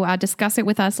to discuss it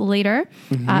with us later.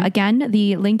 Again,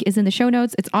 the link is in the show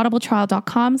notes. It's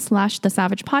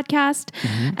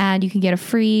audibletrial.com/thesavagepodcast. And you can get a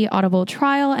free Audible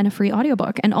trial and a free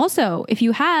audiobook. And also, if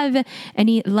you have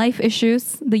any life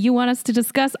issues that you want us to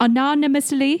discuss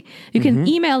anonymously, you can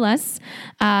email us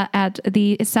at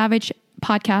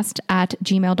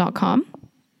thesavagepodcast@gmail.com.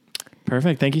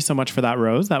 Perfect. Thank you so much for that,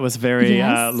 Rose. That was very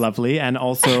lovely. And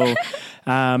also,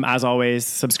 as always,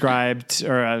 subscribe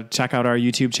or check out our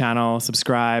YouTube channel,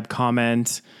 subscribe,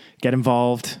 comment, get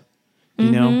involved,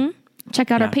 you know. Check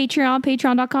out our Patreon,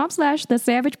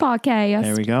 patreon.com/thesavagepodcast.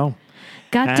 There we go.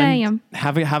 God And damn.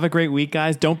 have a great week,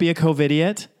 guys. Don't be a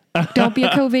Covidiot. Don't be a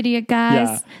Covidiot, guys.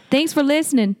 Yeah. Thanks for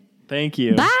listening. Thank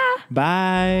you. Bye.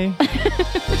 Bye.